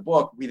has read the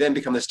book, we then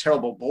become this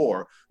terrible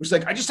bore, which is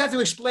like, I just have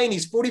to explain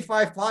these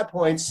 45 plot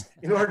points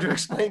in order to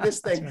explain this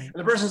thing. Right. And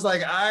the person's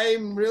like,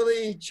 I'm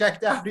really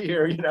checked out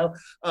here, you know?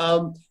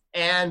 So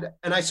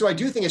I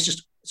do think it's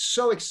just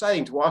so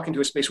exciting to walk into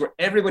a space where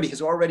everybody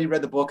has already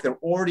read the book. They're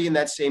already in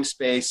that same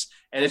space.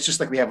 And it's just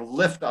like we have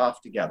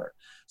liftoff together.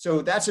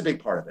 So that's a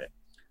big part of it.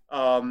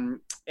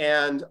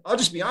 And I'll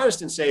just be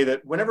honest and say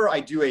that whenever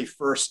I do a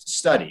first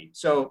study,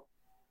 so,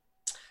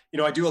 you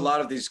know, I do a lot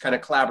of these kind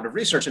of collaborative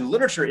research, and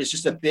literature is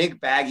just a big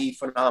baggy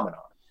phenomenon.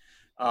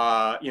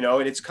 You know,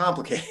 and it's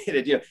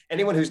complicated. You know,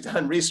 anyone who's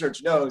done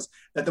research knows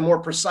that the more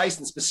precise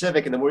and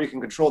specific and the more you can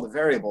control the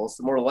variables,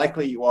 the more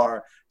likely you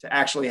are to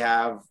actually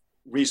have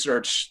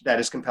research that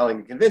is compelling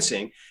and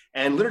convincing.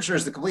 And literature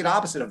is the complete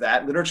opposite of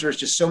that. Literature is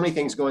just so many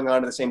things going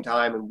on at the same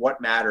time and what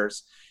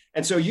matters.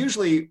 And so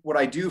usually what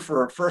I do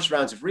for first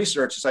rounds of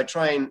research is I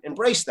try and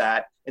embrace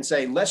that and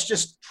say, let's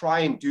just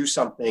try and do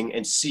something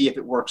and see if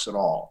it works at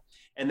all.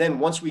 And then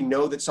once we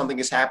know that something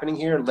is happening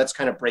here, let's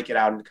kind of break it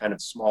out into kind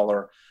of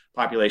smaller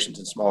populations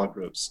and smaller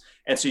groups.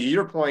 And so to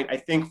your point, I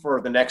think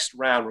for the next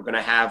round, we're going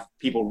to have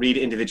people read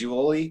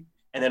individually,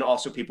 and then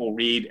also people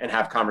read and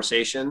have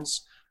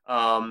conversations.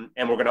 And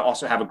we're going to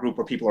also have a group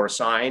where people are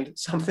assigned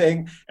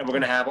something, and we're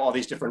going to have all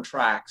these different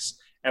tracks.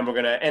 And we're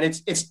going to, and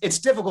it's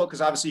difficult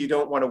because obviously you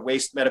don't want to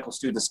waste medical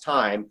students'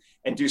 time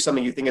and do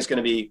something you think is going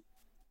to be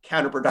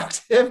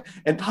counterproductive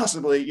and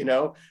possibly,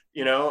 but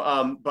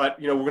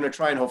we're going to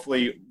try and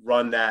hopefully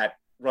run that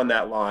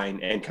line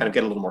and kind of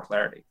get a little more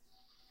clarity.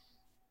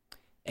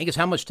 Angus,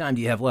 how much time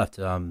do you have left?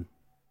 10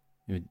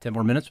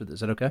 more minutes? Is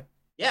that okay?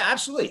 Yeah,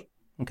 absolutely.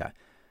 Okay.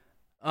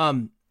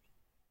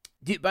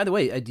 By the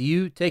way, do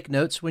you take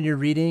notes when you're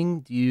reading?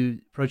 Do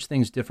you approach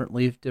things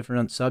differently, different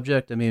on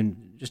subject? I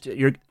mean, just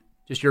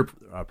your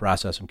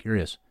process. I'm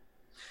curious.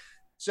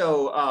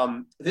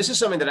 So this is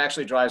something that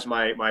actually drives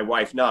my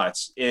wife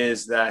nuts,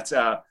 is that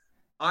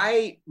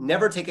I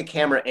never take a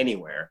camera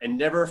anywhere and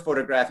never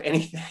photograph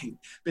anything,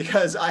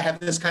 because I have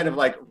this kind of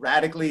like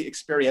radically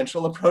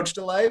experiential approach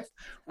to life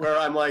where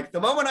I'm like, the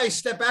moment I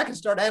step back and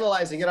start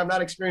analyzing it, I'm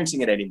not experiencing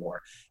it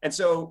anymore. And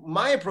so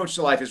my approach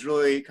to life is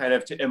really kind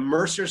of to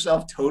immerse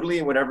yourself totally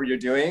in whatever you're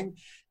doing,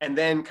 and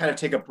then kind of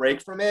take a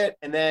break from it.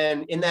 And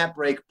then in that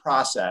break,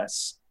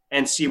 process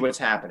and see what's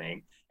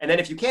happening. And then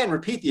if you can,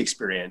 repeat the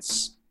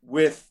experience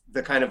with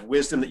the kind of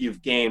wisdom that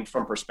you've gained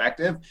from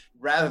perspective,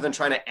 rather than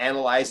trying to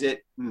analyze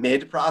it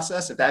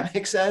mid-process, if that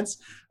makes sense.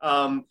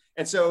 And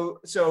so,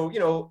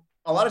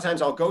 a lot of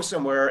times I'll go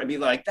somewhere and be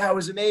like, that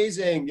was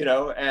amazing,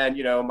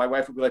 and, my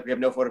wife would be like, we have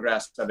no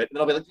photographs of it. And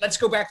I'll be like, let's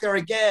go back there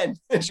again.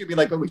 And she'd be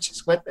like, well, we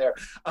just went there.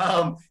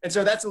 And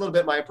so that's a little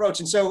bit my approach.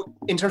 And so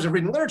in terms of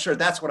reading literature,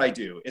 that's what I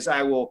do, is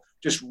I will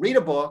just read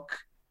a book,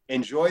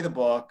 enjoy the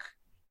book,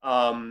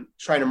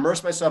 try and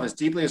immerse myself as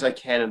deeply as I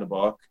can in the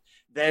book,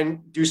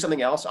 then do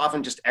something else,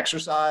 often just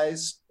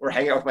exercise or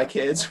hang out with my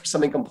kids or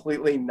something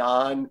completely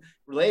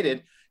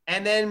non-related.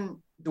 And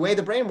then the way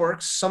the brain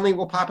works, something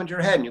will pop into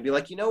your head and you'll be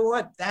like, you know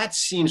what, that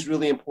seems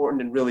really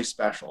important and really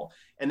special.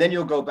 And then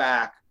you'll go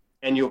back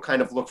and you'll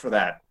kind of look for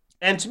that.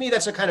 And to me,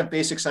 that's a kind of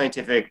basic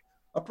scientific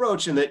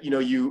approach, in that,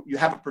 you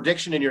have a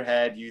prediction in your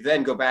head, you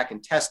then go back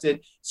and test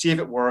it, see if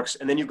it works,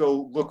 and then you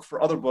go look for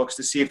other books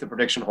to see if the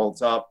prediction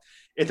holds up.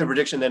 If the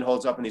prediction then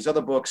holds up in these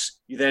other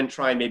books, you then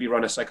try and maybe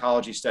run a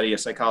psychology study, a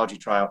psychology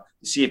trial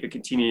to see if it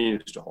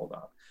continues to hold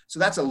up. So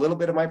that's a little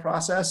bit of my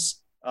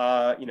process,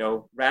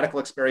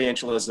 radical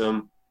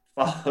experientialism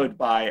followed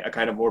by a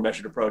kind of more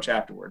measured approach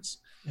afterwards.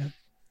 Yeah.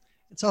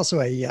 It's also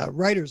a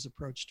writer's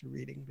approach to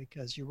reading,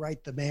 because you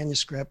write the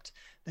manuscript,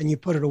 then you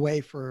put it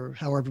away for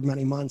however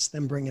many months,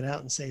 then bring it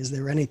out and say, is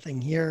there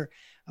anything here?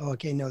 Oh,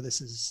 okay, no,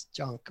 this is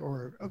junk,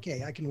 or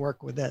okay, I can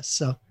work with this.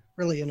 So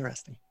really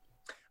interesting.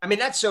 I mean,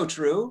 that's so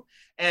true.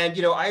 And,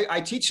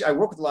 I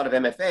work with a lot of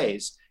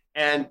MFAs,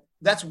 and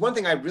that's one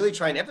thing I really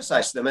try and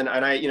emphasize to them. And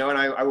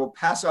I will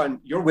pass on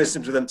your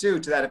wisdom to them too,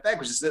 to that effect,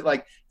 which is that,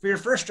 like, for your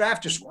first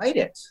draft, just write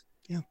it.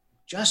 Yeah.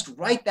 Just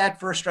write that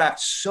first draft.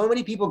 So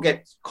many people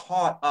get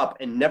caught up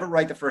and never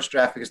write the first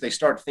draft because they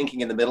start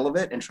thinking in the middle of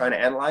it and trying to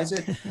analyze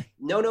it.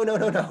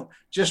 No.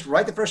 Just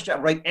write the first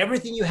draft, write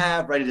everything you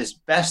have, write it as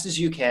best as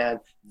you can,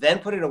 then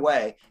put it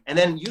away. And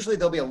then usually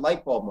there'll be a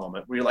light bulb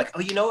moment where you're like, oh,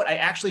 you know what? I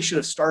actually should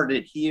have started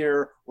it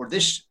here, or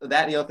this, or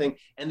that, and the other thing.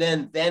 And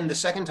then the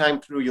second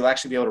time through, you'll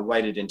actually be able to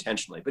write it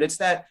intentionally. But it's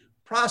that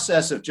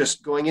process of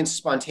just going in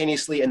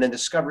spontaneously and then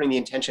discovering the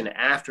intention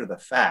after the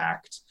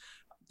fact.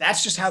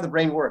 That's just how the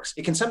brain works.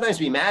 It can sometimes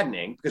be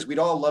maddening because we'd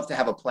all love to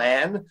have a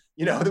plan,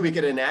 that we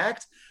could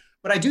enact.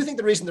 But I do think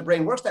the reason the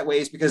brain works that way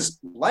is because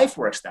life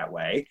works that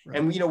way. Right.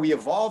 And, we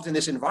evolved in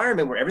this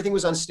environment where everything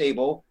was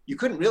unstable. You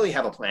couldn't really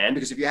have a plan,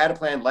 because if you had a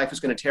plan, life was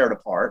going to tear it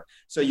apart.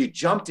 So you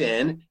jumped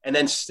in and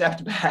then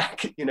stepped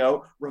back,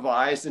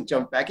 revised and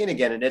jumped back in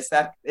again. And it's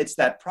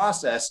that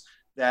process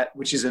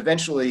which is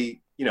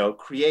eventually,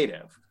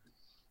 creative.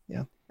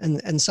 Yeah.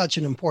 And such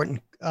an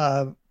important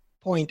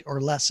point or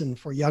lesson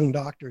for young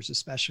doctors,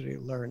 especially, to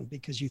learn,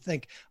 because you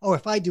think, oh,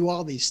 if I do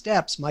all these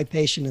steps, my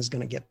patient is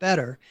going to get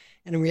better.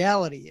 And in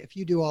reality, if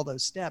you do all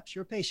those steps,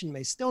 your patient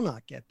may still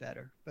not get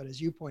better. But as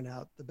you point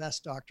out, the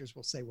best doctors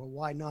will say, well,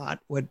 why not?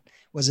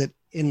 Was it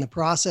in the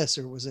process,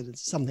 or was it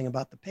something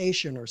about the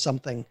patient, or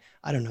something,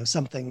 I don't know,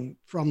 something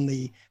from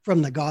the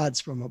gods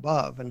from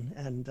above?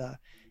 And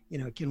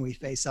can we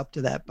face up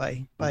to that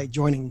by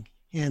joining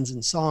hands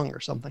in song or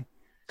something?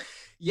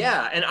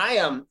 Yeah. And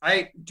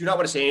I do not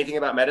want to say anything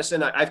about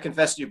medicine. I've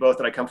confessed to you both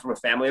that I come from a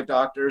family of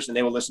doctors, and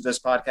they will listen to this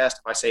podcast.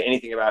 If I say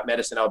anything about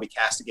medicine, I'll be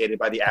castigated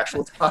by the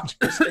actual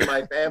doctors in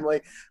my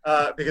family,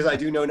 because I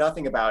do know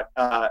nothing about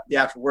the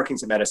actual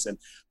workings of medicine.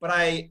 But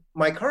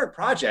my current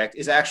project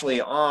is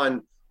actually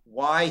on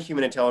why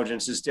human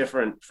intelligence is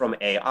different from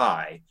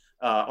AI,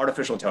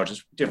 artificial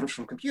intelligence, different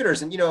from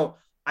computers. And,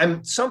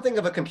 I'm something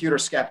of a computer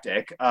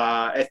skeptic.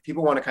 If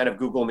people want to kind of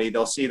Google me,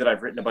 they'll see that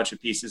I've written a bunch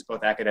of pieces,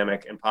 both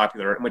academic and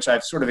popular, in which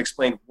I've sort of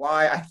explained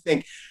why I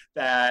think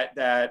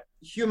that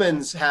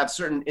humans have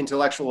certain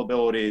intellectual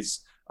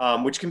abilities,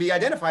 which can be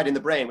identified in the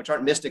brain, which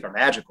aren't mystic or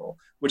magical,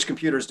 which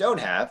computers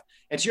don't have.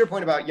 And to your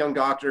point about young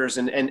doctors,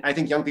 and I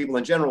think young people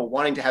in general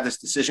wanting to have this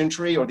decision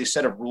tree or this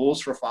set of rules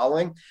for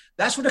following,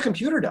 that's what a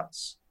computer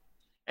does.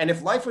 And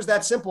if life was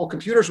that simple,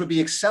 computers would be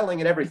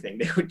excelling at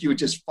everything. You would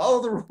just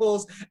follow the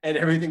rules and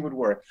everything would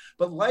work.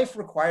 But life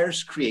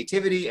requires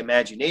creativity,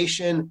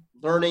 imagination,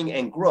 learning,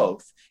 and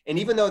growth. And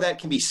even though that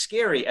can be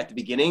scary at the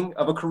beginning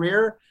of a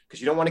career, because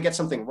you don't want to get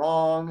something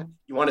wrong,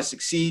 you want to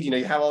succeed,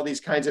 you have all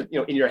these kinds of,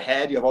 in your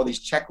head, you have all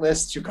these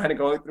checklists you're kind of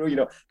going through,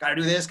 got to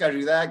do this, got to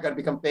do that, got to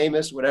become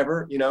famous,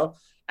 whatever,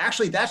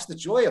 Actually, that's the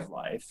joy of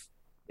life.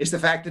 Is the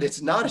fact that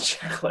it's not a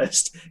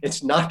checklist.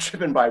 It's not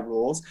driven by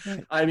rules.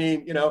 Right. I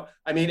mean,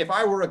 if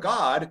I were a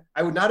god,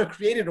 I would not have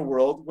created a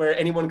world where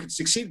anyone could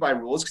succeed by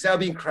rules, because that would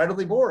be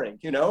incredibly boring.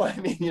 I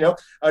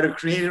would have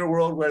created a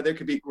world where there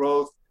could be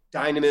growth,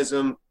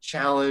 dynamism,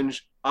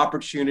 challenge,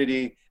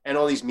 opportunity, and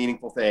all these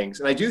meaningful things.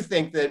 And I do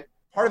think that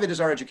part of it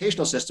is our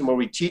educational system, where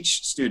we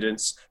teach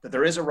students that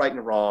there is a right and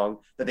a wrong,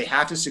 that they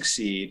have to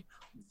succeed.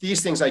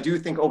 These things, I do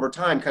think, over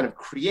time kind of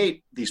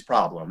create these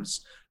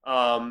problems.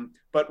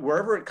 But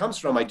wherever it comes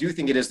from, I do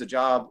think it is the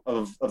job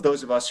of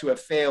those of us who have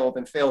failed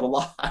and failed a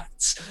lot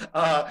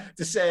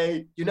to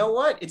say, you know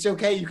what, it's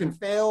okay. You can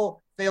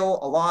fail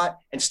a lot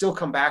and still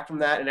come back from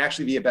that and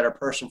actually be a better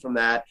person from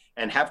that,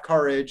 and have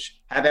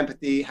courage, have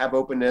empathy, have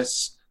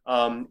openness,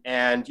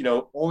 and,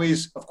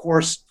 always, of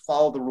course,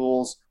 follow the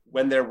rules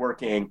when they're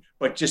working,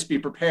 but just be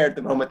prepared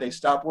the moment they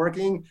stop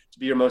working to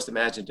be your most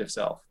imaginative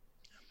self.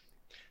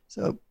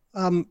 So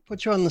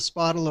put you on the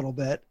spot a little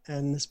bit,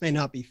 and this may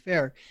not be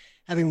fair.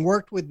 Having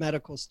worked with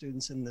medical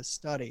students in this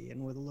study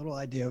and with a little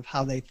idea of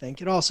how they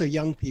think, and also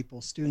young people,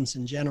 students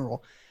in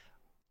general,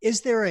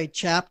 is there a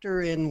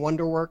chapter in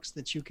WonderWorks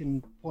that you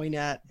can point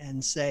at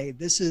and say,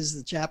 this is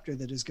the chapter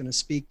that is going to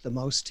speak the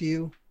most to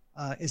you?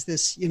 Is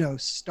this,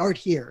 start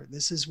here,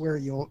 this is where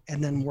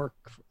and then work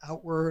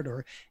outward,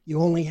 or you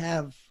only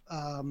have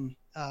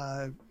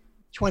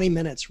 20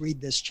 minutes,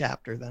 read this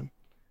chapter then?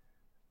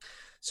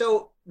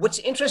 So what's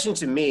interesting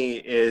to me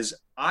is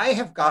I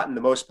have gotten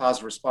the most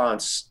positive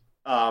response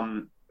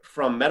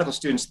from medical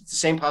students, the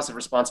same positive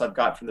response I've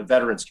got from the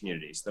veterans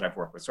communities that I've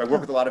worked with. So I work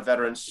with a lot of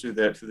veterans through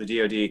the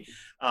DoD,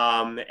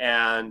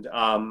 and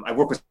I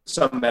work with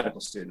some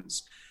medical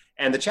students.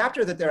 And the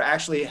chapter that they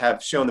actually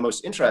have shown the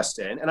most interest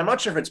in, and I'm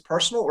not sure if it's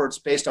personal or it's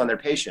based on their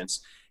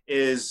patients,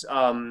 is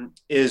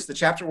the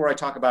chapter where I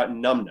talk about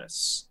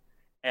numbness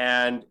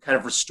and kind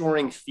of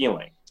restoring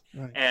feeling.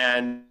 Right.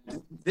 And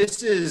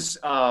this is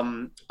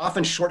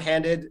often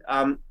shorthanded,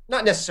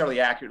 not necessarily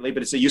accurately,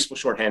 but it's a useful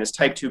shorthand. It's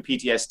type 2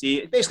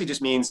 PTSD. It basically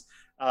just means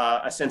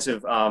a sense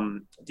of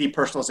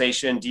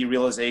depersonalization,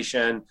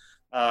 derealization,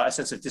 a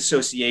sense of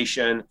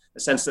dissociation, a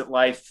sense that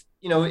life,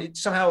 it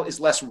somehow is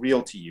less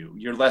real to you.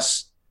 You're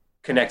less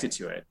connected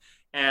to it.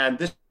 And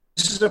this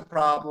is a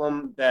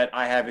problem that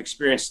I have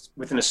experienced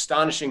with an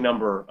astonishing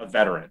number of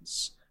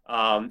veterans.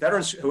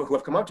 Veterans who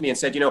have come up to me and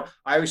said,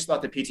 I always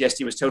thought that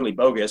PTSD was totally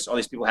bogus. All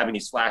these people having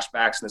these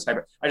flashbacks and this type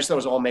of, I just thought it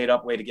was all made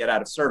up way to get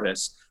out of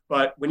service.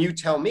 But when you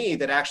tell me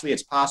that actually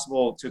it's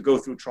possible to go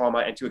through trauma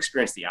and to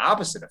experience the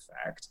opposite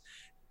effect,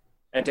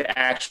 and to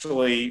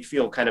actually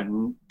feel kind of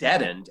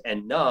deadened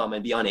and numb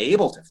and be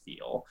unable to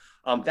feel,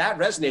 that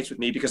resonates with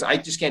me, because I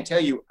just can't tell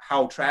you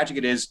how tragic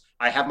it is.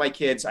 I have my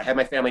kids, I have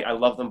my family, I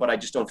love them, but I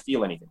just don't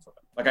feel anything for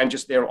them. Like I'm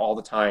just there all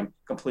the time,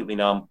 completely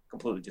numb,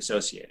 completely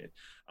dissociated.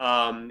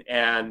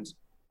 And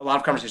a lot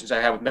of conversations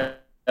I have with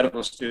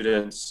medical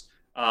students,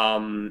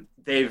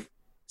 they've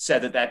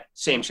said that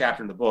same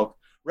chapter in the book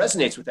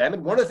resonates with them.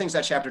 And one of the things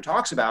that chapter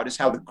talks about is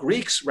how the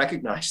Greeks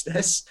recognized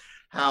this,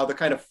 how the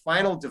kind of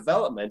final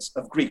developments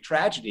of Greek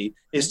tragedy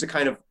is to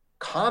kind of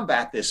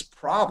combat this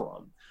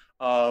problem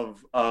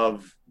of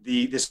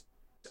this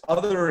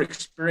other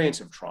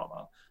experience of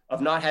trauma,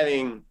 of not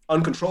having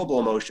uncontrollable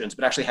emotions,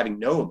 but actually having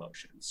no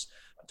emotions.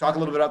 Talk a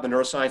little bit about the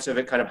neuroscience of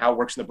it, kind of how it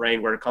works in the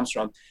brain, where it comes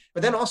from,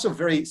 but then also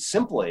very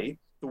simply,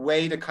 the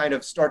way to kind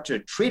of start to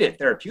treat it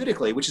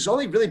therapeutically, which has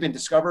only really been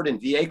discovered in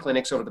VA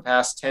clinics over the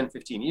past 10,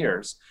 15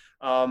 years,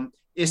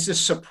 is to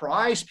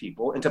surprise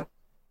people into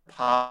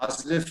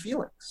positive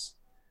feelings.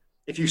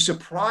 If you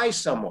surprise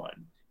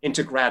someone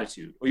into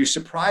gratitude, or you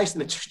surprise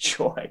them into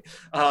joy,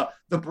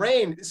 the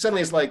brain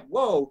suddenly is like,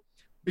 whoa,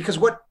 because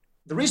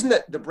the reason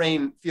that the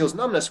brain feels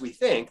numbness, we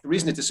think, the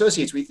reason it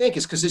dissociates, we think,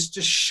 is because it's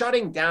just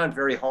shutting down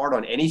very hard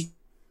on any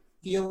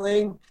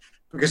feeling,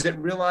 because it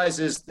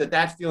realizes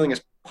that feeling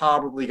is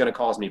probably going to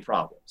cause me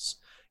problems.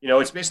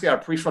 It's basically our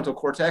prefrontal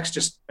cortex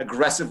just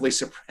aggressively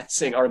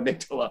suppressing our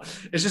amygdala.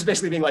 It's just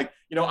basically being like,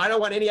 I don't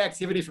want any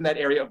activity from that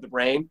area of the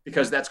brain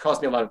because that's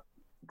caused me a lot of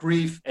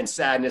grief and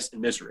sadness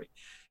and misery.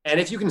 And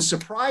if you can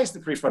surprise the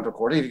prefrontal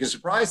cortex, if you can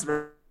surprise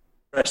the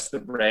rest of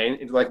the brain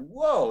into like,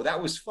 whoa,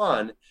 that was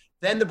fun,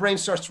 then the brain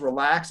starts to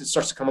relax. It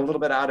starts to come a little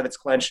bit out of its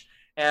clench.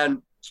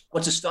 And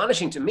what's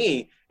astonishing to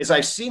me is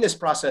I've seen this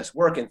process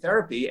work in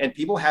therapy, and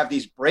people have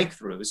these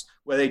breakthroughs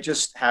where they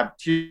just have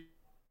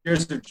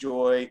tears of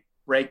joy,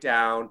 break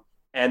down,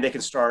 and they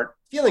can start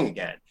feeling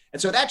again. And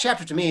so that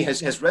chapter to me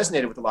has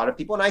resonated with a lot of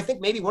people. And I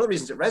think maybe one of the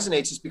reasons it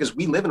resonates is because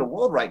we live in a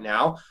world right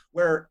now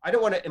where I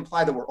don't want to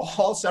imply that we're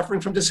all suffering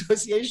from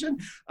dissociation,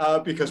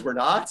 because we're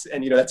not.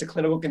 And, that's a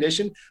clinical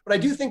condition. But I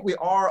do think we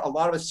are, a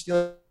lot of us,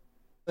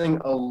 feeling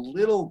a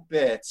little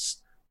bit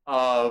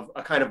of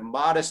a kind of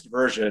modest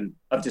version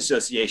of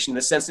dissociation, in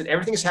the sense that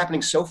everything is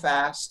happening so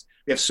fast.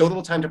 We have so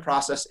little time to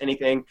process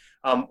anything.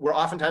 We're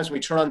oftentimes, when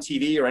we turn on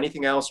TV or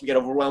anything else, we get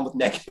overwhelmed with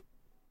negative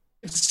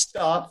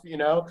stuff,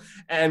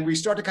 and we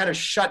start to kind of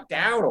shut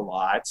down a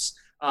lot,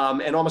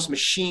 and almost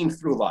machine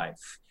through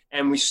life.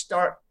 And we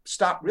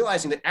stop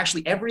realizing that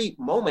actually every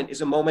moment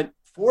is a moment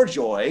for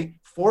joy,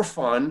 for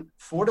fun,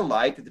 for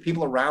delight, that the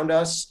people around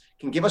us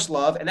can give us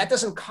love, and that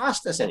doesn't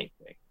cost us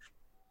anything.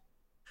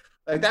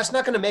 Like, that's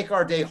not going to make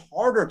our day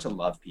harder to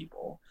love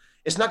people.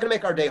 It's not going to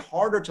make our day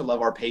harder to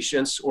love our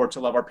patients, or to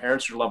love our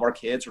parents, or to love our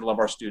kids, or to love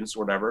our students,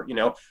 or whatever.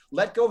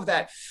 Let go of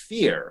that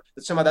fear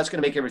that somehow that's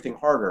going to make everything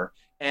harder,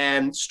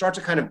 and start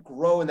to kind of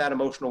grow in that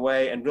emotional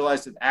way, and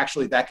realize that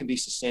actually that can be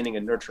sustaining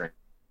and nurturing.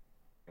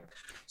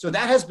 So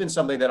that has been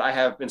something that I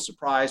have been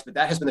surprised, but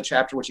that has been the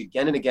chapter which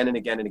again and again and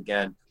again and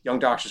again, young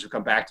doctors have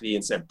come back to me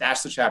and said,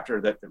 that's the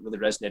chapter that really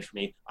resonated for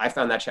me. I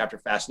found that chapter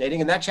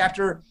fascinating. And that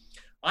chapter,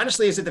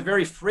 honestly, is at the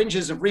very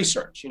fringes of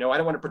research. I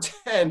don't want to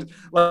pretend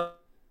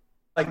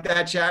like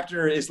that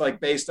chapter is like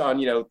based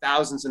on,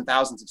 thousands and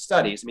thousands of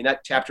studies. I mean,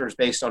 that chapter is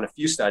based on a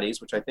few studies,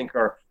 which I think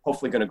are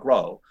hopefully going to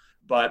grow,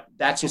 but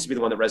that seems to be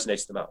the one that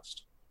resonates the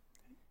most.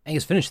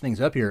 Angus, finish things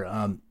up here.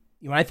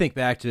 When I think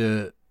back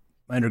to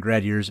my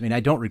undergrad years, I mean, I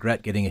don't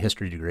regret getting a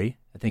history degree.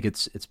 I think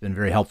it's been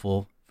very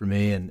helpful for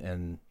me,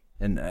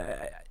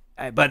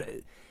 but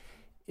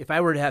if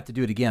I were to have to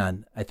do it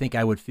again, I think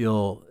I would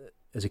feel,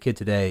 as a kid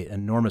today,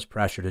 enormous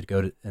pressure to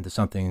go into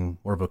something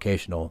more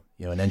vocational,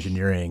 an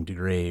engineering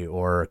degree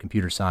or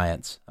computer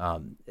science. I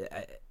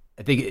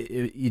think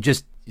you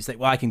say,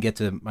 well, I can get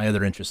to my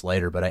other interests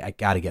later, but I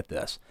got to get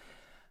this.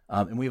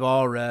 And we've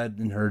all read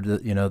and heard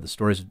the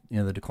stories of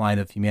the decline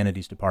of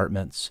humanities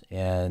departments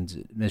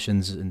and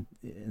admissions and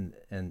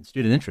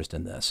student interest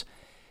in this.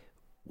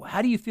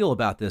 How do you feel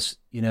about this,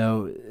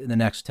 in the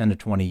next 10 to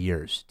 20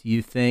 years? Do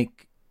you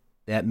think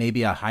that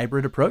maybe a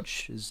hybrid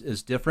approach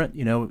is different,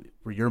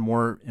 where you're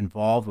more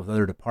involved with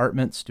other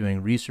departments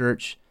doing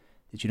research,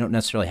 that you don't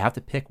necessarily have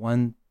to pick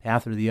one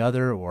path or the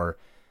other, or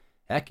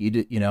heck,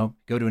 you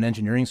go to an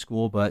engineering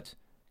school, but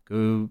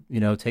go,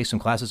 take some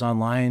classes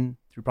online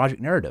through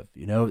Project Narrative,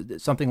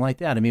 something like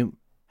that. I mean,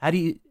 how do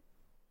you,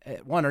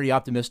 one, are you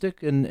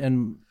optimistic,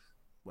 and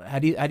how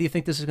do you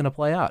think this is going to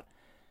play out?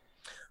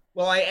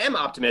 Well, I am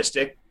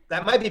optimistic.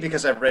 That might be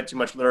because I've read too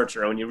much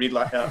literature. When you read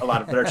a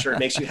lot of literature, it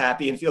makes you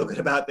happy and feel good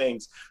about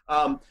things.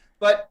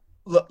 But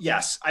look,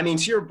 yes, I mean,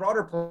 to your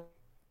broader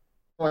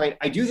point,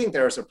 I do think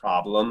there is a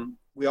problem.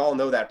 We all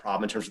know that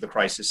problem in terms of the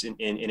crisis in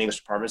English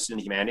departments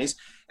and humanities.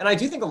 And I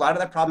do think a lot of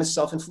that problem is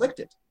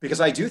self-inflicted, because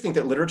I do think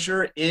that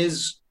literature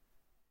is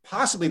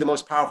possibly the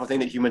most powerful thing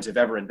that humans have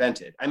ever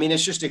invented. I mean,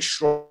 it's just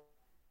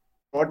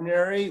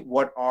extraordinary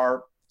what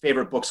our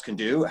favorite books can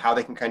do, how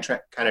they can kind of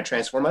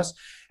transform us.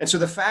 And so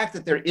the fact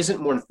that there isn't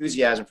more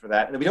enthusiasm for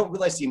that, and that we don't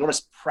realize the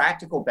enormous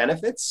practical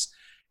benefits,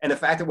 and the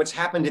fact that what's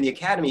happened in the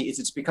academy is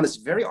it's become this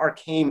very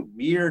arcane,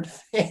 weird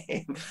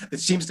thing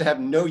that seems to have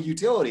no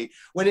utility,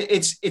 when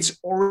its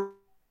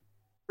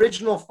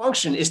original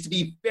function is to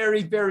be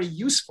very, very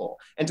useful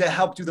and to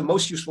help do the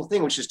most useful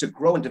thing, which is to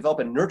grow and develop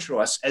and nurture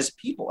us as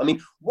people. I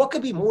mean, what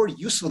could be more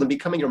useful than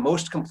becoming your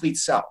most complete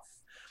self?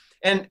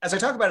 And as I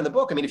talk about in the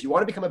book, I mean, if you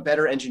want to become a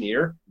better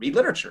engineer, read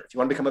literature. If you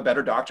want to become a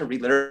better doctor,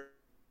 read literature.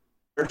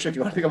 If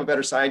you want to become a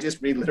better scientist,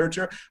 read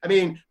literature. I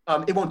mean,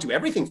 it won't do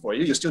everything for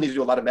you. You'll still need to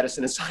do a lot of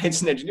medicine and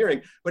science and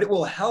engineering, but it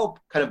will help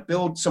kind of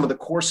build some of the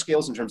core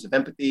skills in terms of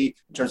empathy,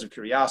 in terms of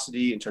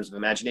curiosity, in terms of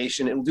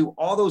imagination. It'll do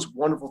all those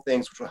wonderful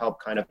things which will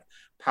help kind of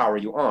power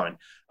you on.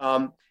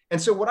 And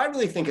so what I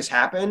really think has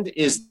happened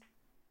is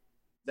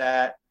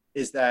that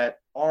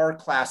our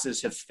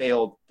classes have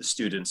failed the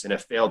students and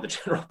have failed the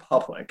general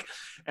public.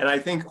 And I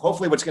think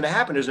hopefully what's going to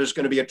happen is there's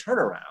going to be a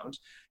turnaround,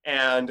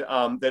 and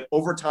that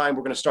over time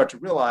we're going to start to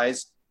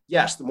realize,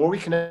 yes, the more we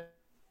connect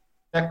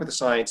with the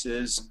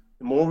sciences,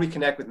 the more we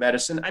connect with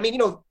medicine. I mean,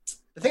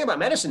 the thing about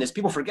medicine is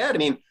people forget,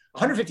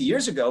 150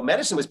 years ago,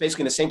 medicine was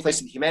basically in the same place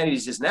that the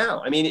humanities is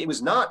now. I mean, it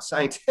was not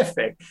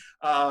scientific.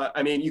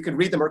 You could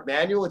read the Merck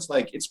manual. It's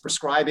like it's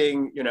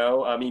prescribing,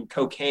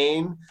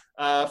 cocaine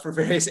for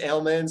various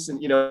ailments,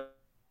 and,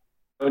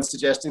 and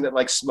suggesting that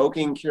like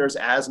smoking cures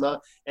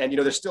asthma. And,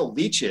 there's still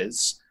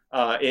leeches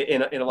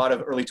in a lot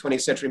of early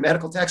 20th century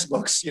medical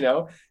textbooks,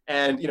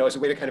 and, as a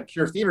way to kind of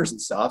cure fevers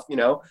and stuff,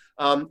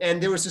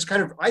 and there was this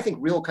kind of, I think,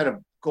 real kind of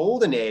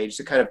golden age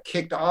that kind of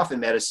kicked off in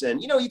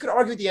medicine. You could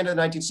argue at the end of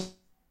the 19th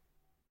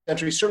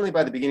century, certainly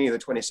by the beginning of the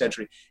 20th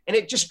century, and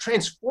it just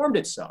transformed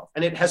itself.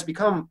 And it has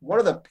become one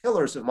of the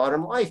pillars of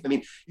modern life. I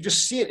mean, you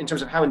just see it in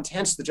terms of how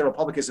intense the general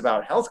public is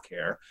about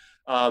healthcare.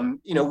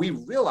 We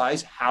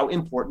realize how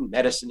important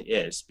medicine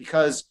is,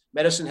 because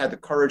medicine had the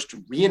courage to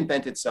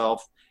reinvent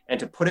itself and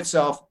to put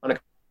itself on a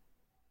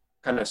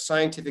kind of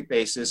scientific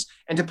basis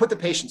and to put the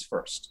patients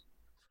first.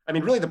 I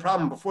mean, really the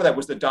problem before that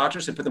was the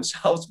doctors had put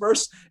themselves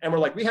first, and we're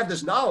like, we have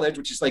this knowledge,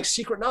 which is like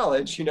secret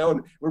knowledge,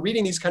 and we're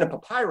reading these kind of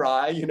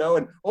papyri,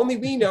 and only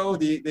we know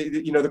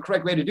the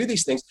correct way to do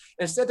these things.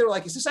 And instead they're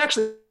like, is this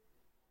actually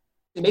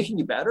making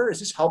you better? Is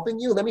this helping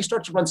you? Let me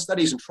start to run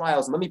studies and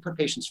trials, and let me put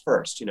patients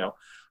first, and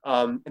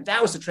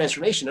that was the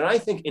transformation. And I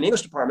think in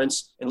English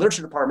departments, in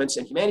literature departments,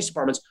 and humanities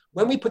departments,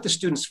 when we put the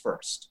students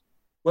first,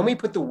 when we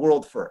put the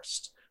world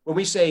first, when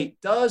we say,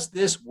 does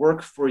this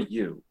work for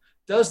you?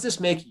 Does this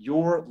make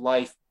your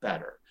life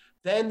better?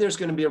 Then there's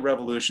going to be a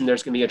revolution.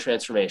 There's going to be a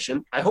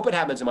transformation. I hope it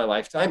happens in my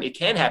lifetime. It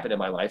can happen in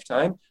my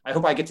lifetime. I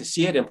hope I get to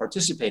see it and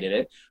participate in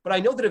it. But I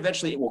know that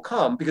eventually it will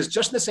come, because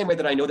just in the same way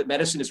that I know that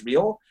medicine is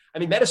real,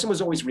 medicine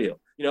was always real.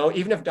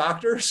 Even if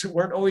doctors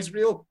weren't always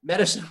real,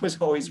 medicine was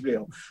always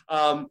real.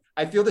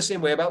 I feel the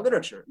same way about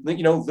literature.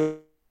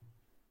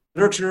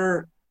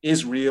 Literature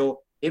is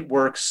real. It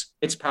works.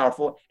 It's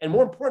powerful. And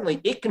more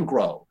importantly, it can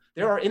grow.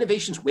 There are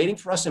innovations waiting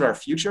for us in our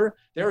future.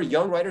 There are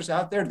young writers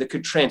out there that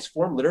could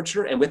transform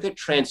literature, and with it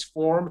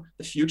transform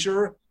the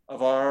future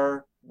of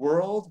our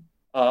world,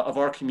 of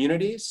our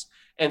communities.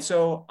 And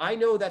so I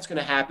know that's going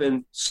to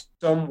happen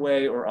some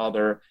way or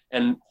other.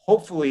 And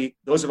hopefully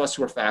those of us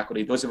who are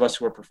faculty, those of us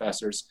who are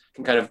professors,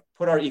 can kind of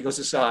put our egos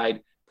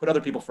aside, put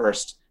other people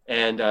first,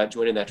 and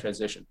join in that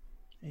transition.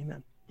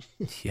 Amen.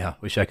 Yeah,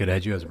 wish I could have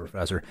had you as a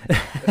professor.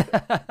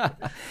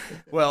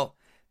 Well,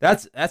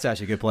 that's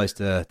actually a good place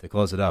to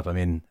close it up.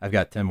 I've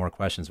got 10 more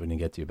questions we didn't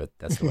get to, but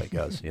that's the way it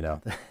goes. We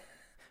didn't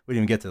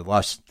even get to the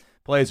lost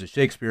plays of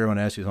Shakespeare. I want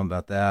to ask you something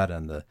about that,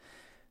 and the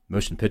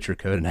motion picture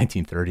code in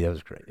 1930. That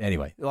was great.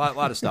 Anyway, a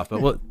lot of stuff,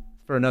 but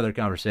for another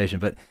conversation.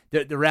 But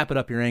to wrap it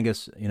up here,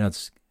 Angus,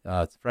 it's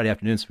Friday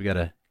afternoon, so we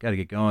gotta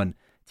get going.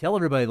 Tell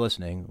everybody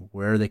listening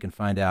where they can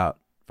find your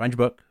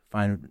book,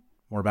 find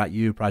more about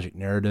you, Project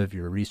Narrative,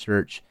 your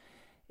research,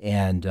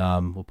 and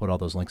we'll put all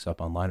those links up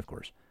online, of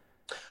course.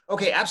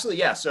 Okay, absolutely.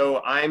 Yeah.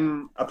 So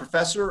I'm a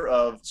professor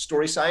of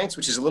story science,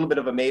 which is a little bit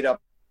of a made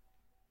up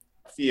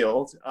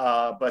field,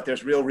 but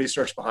there's real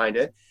research behind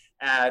it,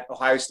 at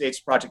Ohio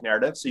State's Project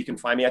Narrative. So you can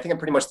find me. I think I'm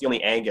pretty much the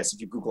only Angus.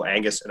 If you Google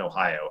Angus in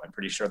Ohio, I'm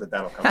pretty sure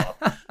that'll come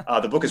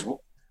up. The book is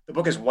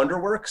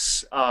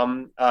Wonderworks.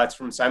 It's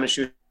from Simon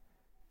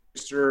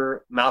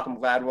Schuster. Malcolm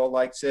Gladwell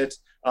likes it.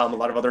 A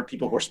lot of other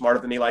people who are smarter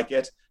than me like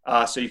it.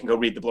 So you can go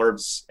read the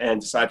blurbs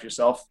and decide for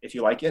yourself if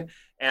you like it.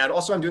 And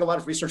also I'm doing a lot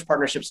of research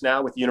partnerships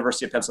now with the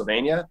University of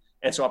Pennsylvania.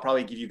 And so I'll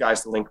probably give you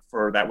guys the link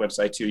for that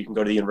website too. You can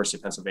go to the University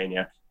of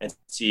Pennsylvania and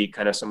see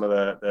kind of some of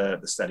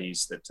the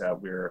studies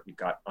that we've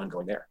got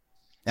ongoing there.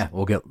 Yeah,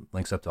 we'll get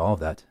links up to all of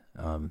that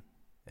and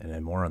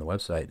then more on the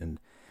website. And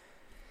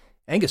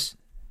Angus,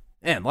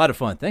 man, a lot of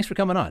fun. Thanks for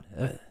coming on.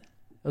 That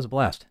was a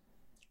blast.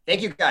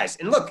 Thank you, guys.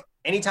 And look,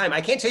 anytime,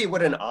 I can't tell you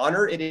what an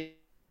honor it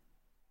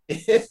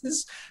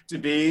is to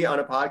be on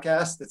a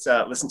podcast that's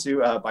listened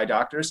to by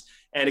doctors.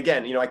 And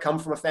again, I come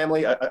from a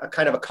family, a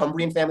kind of a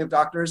Cumbrian family of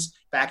doctors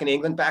back in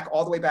England,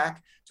 all the way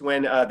back to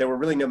when there were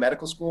really no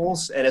medical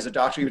schools. And as a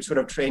doctor, you would sort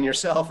of train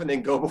yourself and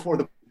then go before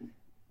the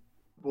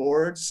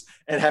boards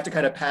and have to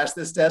kind of pass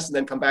this test and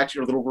then come back to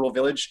your little rural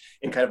village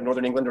in kind of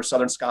northern England or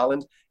southern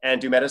Scotland and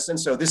do medicine.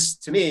 So this,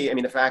 to me,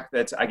 the fact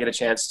that I get a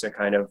chance to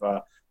kind of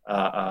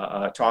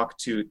talk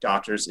to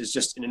doctors is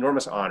just an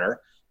enormous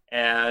honor.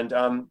 And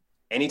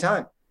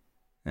anytime.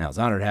 Yeah, it's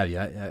an honor to have you.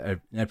 I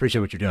appreciate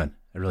what you're doing.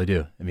 I really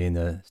do.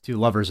 The two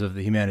lovers of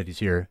the humanities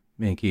here,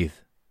 me and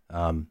Keith,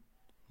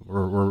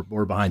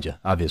 we're behind you,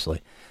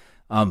 obviously.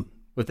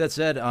 With that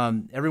said,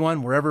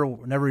 everyone,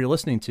 whenever you're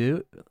listening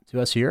to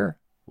us here,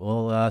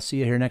 we'll see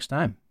you here next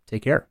time.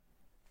 Take care.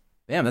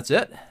 Bam, that's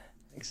it.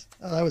 Thanks.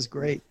 Oh, that was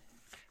great.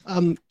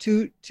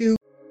 Two